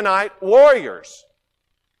Canaanite warriors?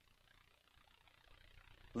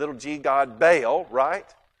 Little g god Baal, right?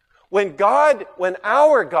 When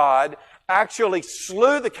our God actually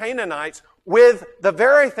slew the Canaanites with the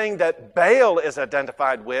very thing that Baal is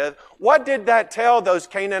identified with, what did that tell those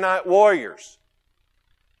Canaanite warriors?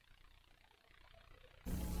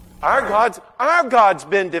 Our God's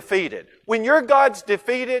been defeated. When your God's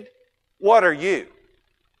defeated, what are you?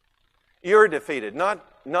 You're defeated.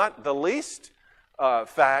 Not the least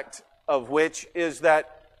fact of which is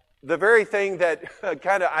that the very thing that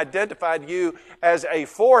kind of identified you as a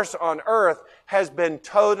force on earth has been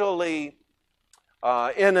totally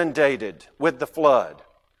inundated with the flood.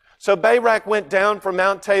 So Barak went down from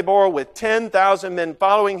Mount Tabor with 10,000 men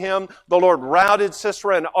following him. The Lord routed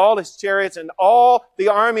Sisera and all his chariots and all the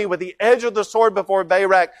army with the edge of the sword before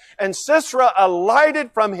Barak. And Sisera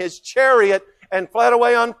alighted from his chariot and fled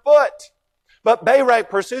away on foot. But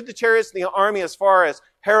Barak pursued the chariots and the army as far as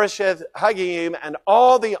Harosheth Hagoyim, and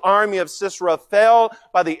all the army of Sisera fell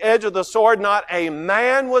by the edge of the sword. Not a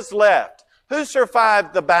man was left. Who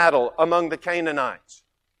survived the battle among the Canaanites?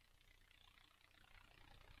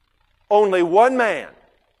 Only one man,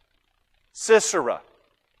 Sisera.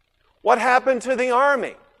 What happened to the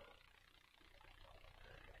army?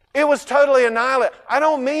 It was totally annihilated. I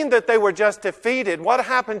don't mean that they were just defeated. What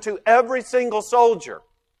happened to every single soldier?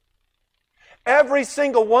 Every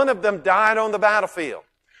single one of them died on the battlefield.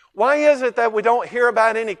 Why is it that we don't hear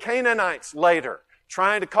about any Canaanites later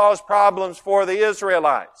trying to cause problems for the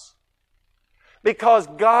Israelites? Because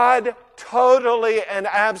God totally and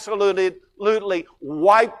absolutely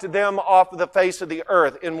wiped them off the face of the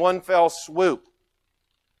earth in one fell swoop.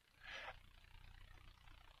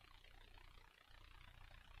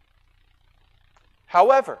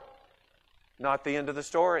 However, not the end of the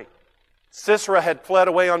story. Sisera had fled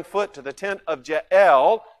away on foot to the tent of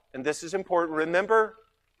Jael, and this is important.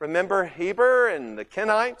 Remember Heber and the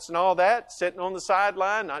Kenites and all that, sitting on the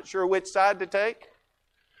sideline, not sure which side to take?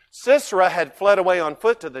 Sisera had fled away on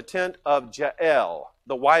foot to the tent of Jael,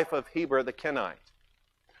 the wife of Heber the Kenite.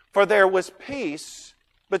 For there was peace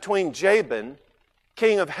between Jabin,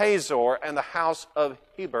 king of Hazor, and the house of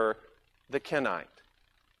Heber the Kenite.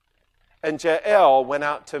 And Jael went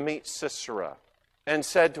out to meet Sisera and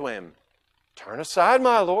said to him, "Turn aside,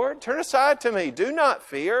 my lord, turn aside to me, do not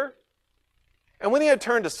fear." And when he had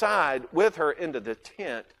turned aside with her into the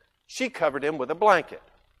tent, she covered him with a blanket.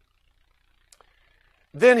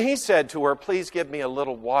 Then he said to her, "Please give me a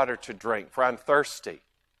little water to drink, for I'm thirsty."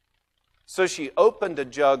 So she opened a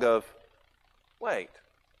jug of,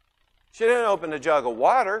 she didn't open a jug of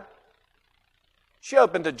water. She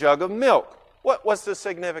opened a jug of milk. What's the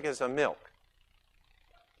significance of milk?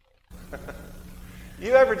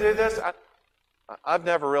 You ever do this? I've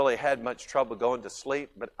never really had much trouble going to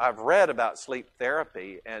sleep, but I've read about sleep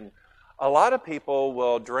therapy, and a lot of people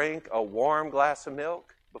will drink a warm glass of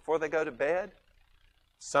milk before they go to bed.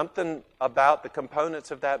 Something about the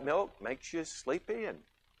components of that milk makes you sleepy, and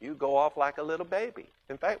you go off like a little baby.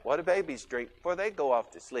 In fact, what do babies drink before they go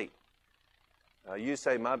off to sleep? You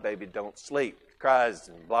say, "My baby don't sleep, cries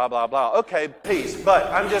and blah, blah, blah." Okay, peace. But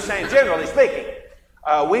I'm just saying, generally speaking,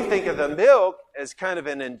 we think of the milk as kind of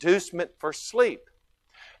an inducement for sleep.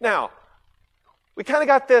 Now, we kind of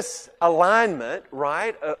got this alignment,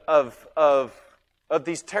 right, of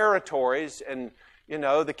these territories, and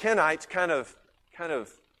the Kenites kind of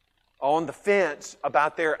on the fence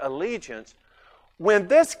about their allegiance. When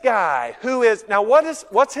this guy who is now,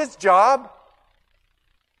 what's his job?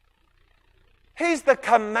 He's the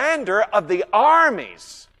commander of the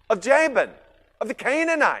armies of Jabin, of the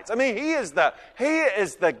Canaanites. I mean, he is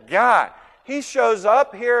the guy. He shows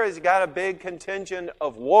up here. He's got a big contingent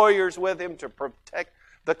of warriors with him to protect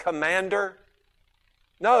the commander.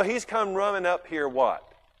 No, he's come running up here what?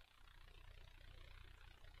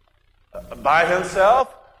 By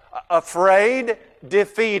himself, afraid,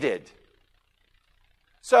 defeated.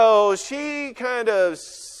 So she kind of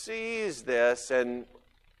sees this, and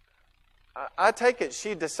I take it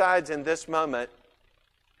she decides in this moment,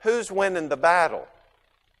 who's winning the battle?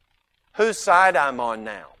 Whose side I'm on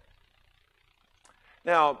now?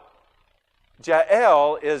 Now,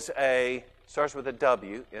 Jael starts with a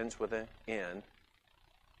W, ends with an N.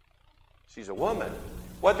 She's a woman.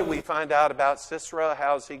 What do we find out about Sisera?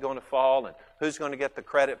 How's he going to fall? And who's going to get the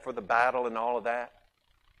credit for the battle and all of that?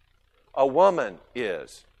 A woman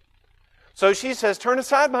is. So she says, "Turn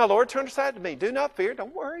aside, my lord, turn aside to me. Do not fear,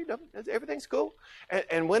 don't worry, everything's cool."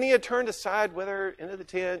 And when he had turned aside with her into the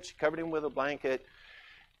tent, she covered him with a blanket.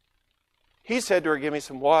 He said to her, "Give me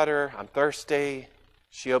some water, I'm thirsty."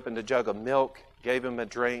 She opened a jug of milk, gave him a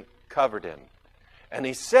drink, covered him. And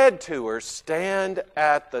he said to her, "Stand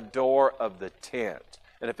at the door of the tent.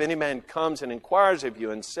 And if any man comes and inquires of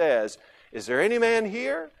you and says, 'Is there any man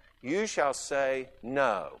here?' you shall say,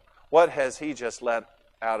 'No.'" What has he just let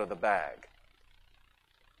out of the bag?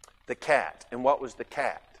 The cat. And what was the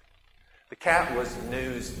cat? The cat was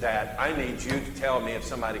news that I need you to tell me if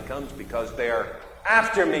somebody comes because they're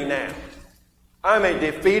after me now. I'm a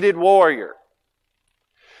defeated warrior.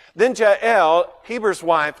 Then Jael, Heber's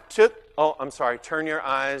wife, turn your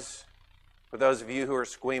eyes, for those of you who are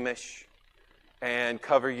squeamish, and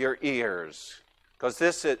cover your ears. Because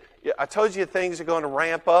I told you things are going to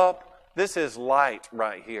ramp up. This is light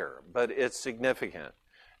right here, but it's significant.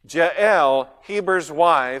 Jael, Heber's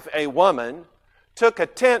wife, a woman, took a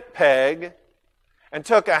tent peg and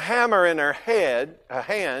took a hammer in her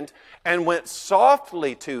hand, and went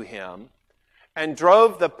softly to him and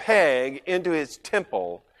drove the peg into his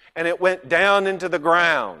temple, and it went down into the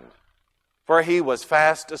ground, for he was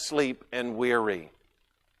fast asleep and weary.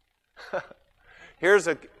 Here's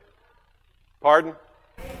a, pardon?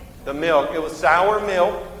 The milk. It was sour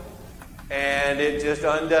milk, and it just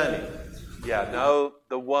undone him. Yeah, no,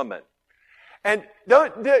 the woman. And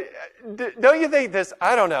don't you think this,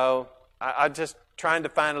 I don't know, I'm just trying to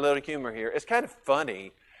find a little humor here. It's kind of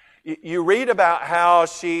funny. You read about how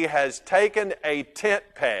she has taken a tent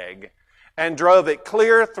peg and drove it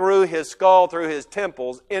clear through his skull, through his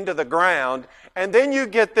temples, into the ground, and then you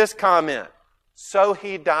get this comment, so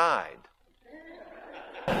he died.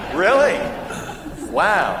 Really?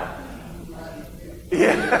 Wow.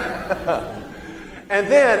 Yeah. And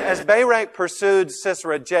then, as Barak pursued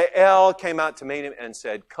Sisera, Jael came out to meet him and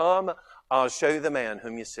said, "Come, I'll show you the man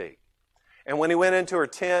whom you seek." And when he went into her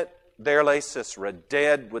tent, there lay Sisera,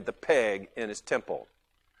 dead with the peg in his temple.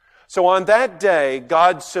 So on that day,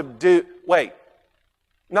 God subdued,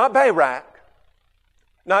 not Barak,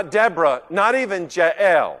 not Deborah, not even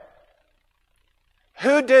Jael.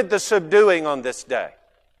 Who did the subduing on this day?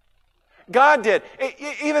 God did.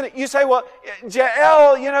 Even you say, well,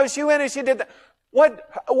 Jael, she went and she did that.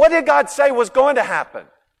 What did God say was going to happen?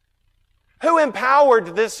 Who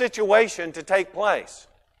empowered this situation to take place?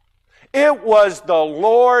 It was the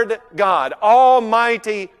Lord God,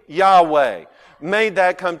 Almighty Yahweh, made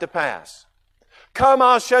that come to pass. Come,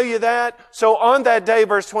 I'll show you that. So on that day,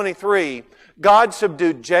 verse 23, God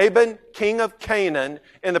subdued Jabin, king of Canaan,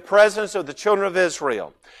 in the presence of the children of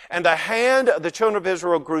Israel. And the hand of the children of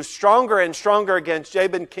Israel grew stronger and stronger against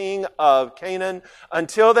Jabin, king of Canaan,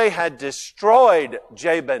 until they had destroyed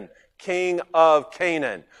Jabin, king of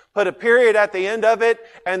Canaan. Put a period at the end of it,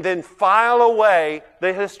 and then file away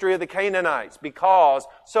the history of the Canaanites, because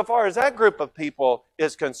so far as that group of people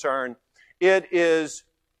is concerned, it is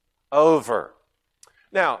over.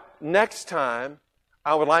 Now, next time,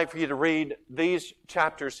 I would like for you to read these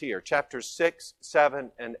chapters here, chapters 6,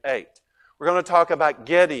 7, and 8. We're going to talk about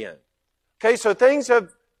Gideon. Okay, so things have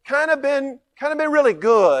kind of been really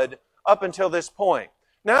good up until this point.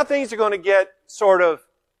 Now things are going to get sort of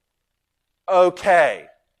okay.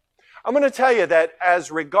 I'm going to tell you that as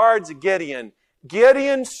regards Gideon,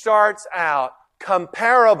 Gideon starts out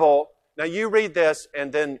comparable. Now you read this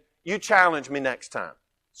and then you challenge me next time.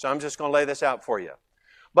 So I'm just going to lay this out for you.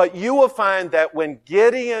 But you will find that when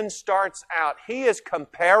Gideon starts out, he is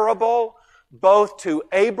comparable both to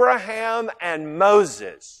Abraham and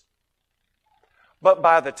Moses. But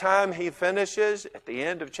by the time he finishes, at the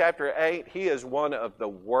end of chapter 8, he is one of the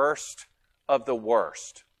worst of the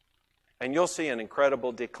worst. And you'll see an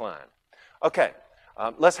incredible decline. Okay,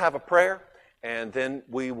 let's have a prayer, and then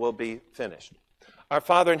we will be finished. Our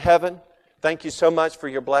Father in heaven, thank you so much for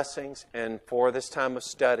your blessings and for this time of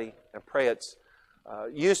study. I pray it's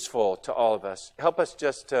useful to all of us. Help us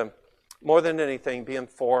just, more than anything, be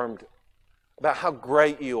informed about how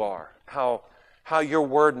great you are, how your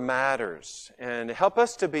word matters, and help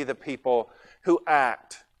us to be the people who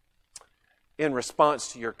act in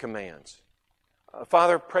response to your commands.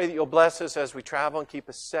 Father, pray that you'll bless us as we travel and keep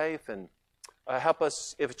us safe, and help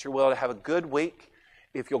us, if it's your will, to have a good week.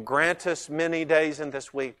 If you'll grant us many days in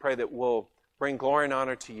this week, pray that we'll bring glory and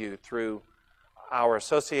honor to you through our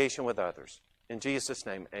association with others. In Jesus'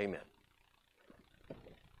 name, amen.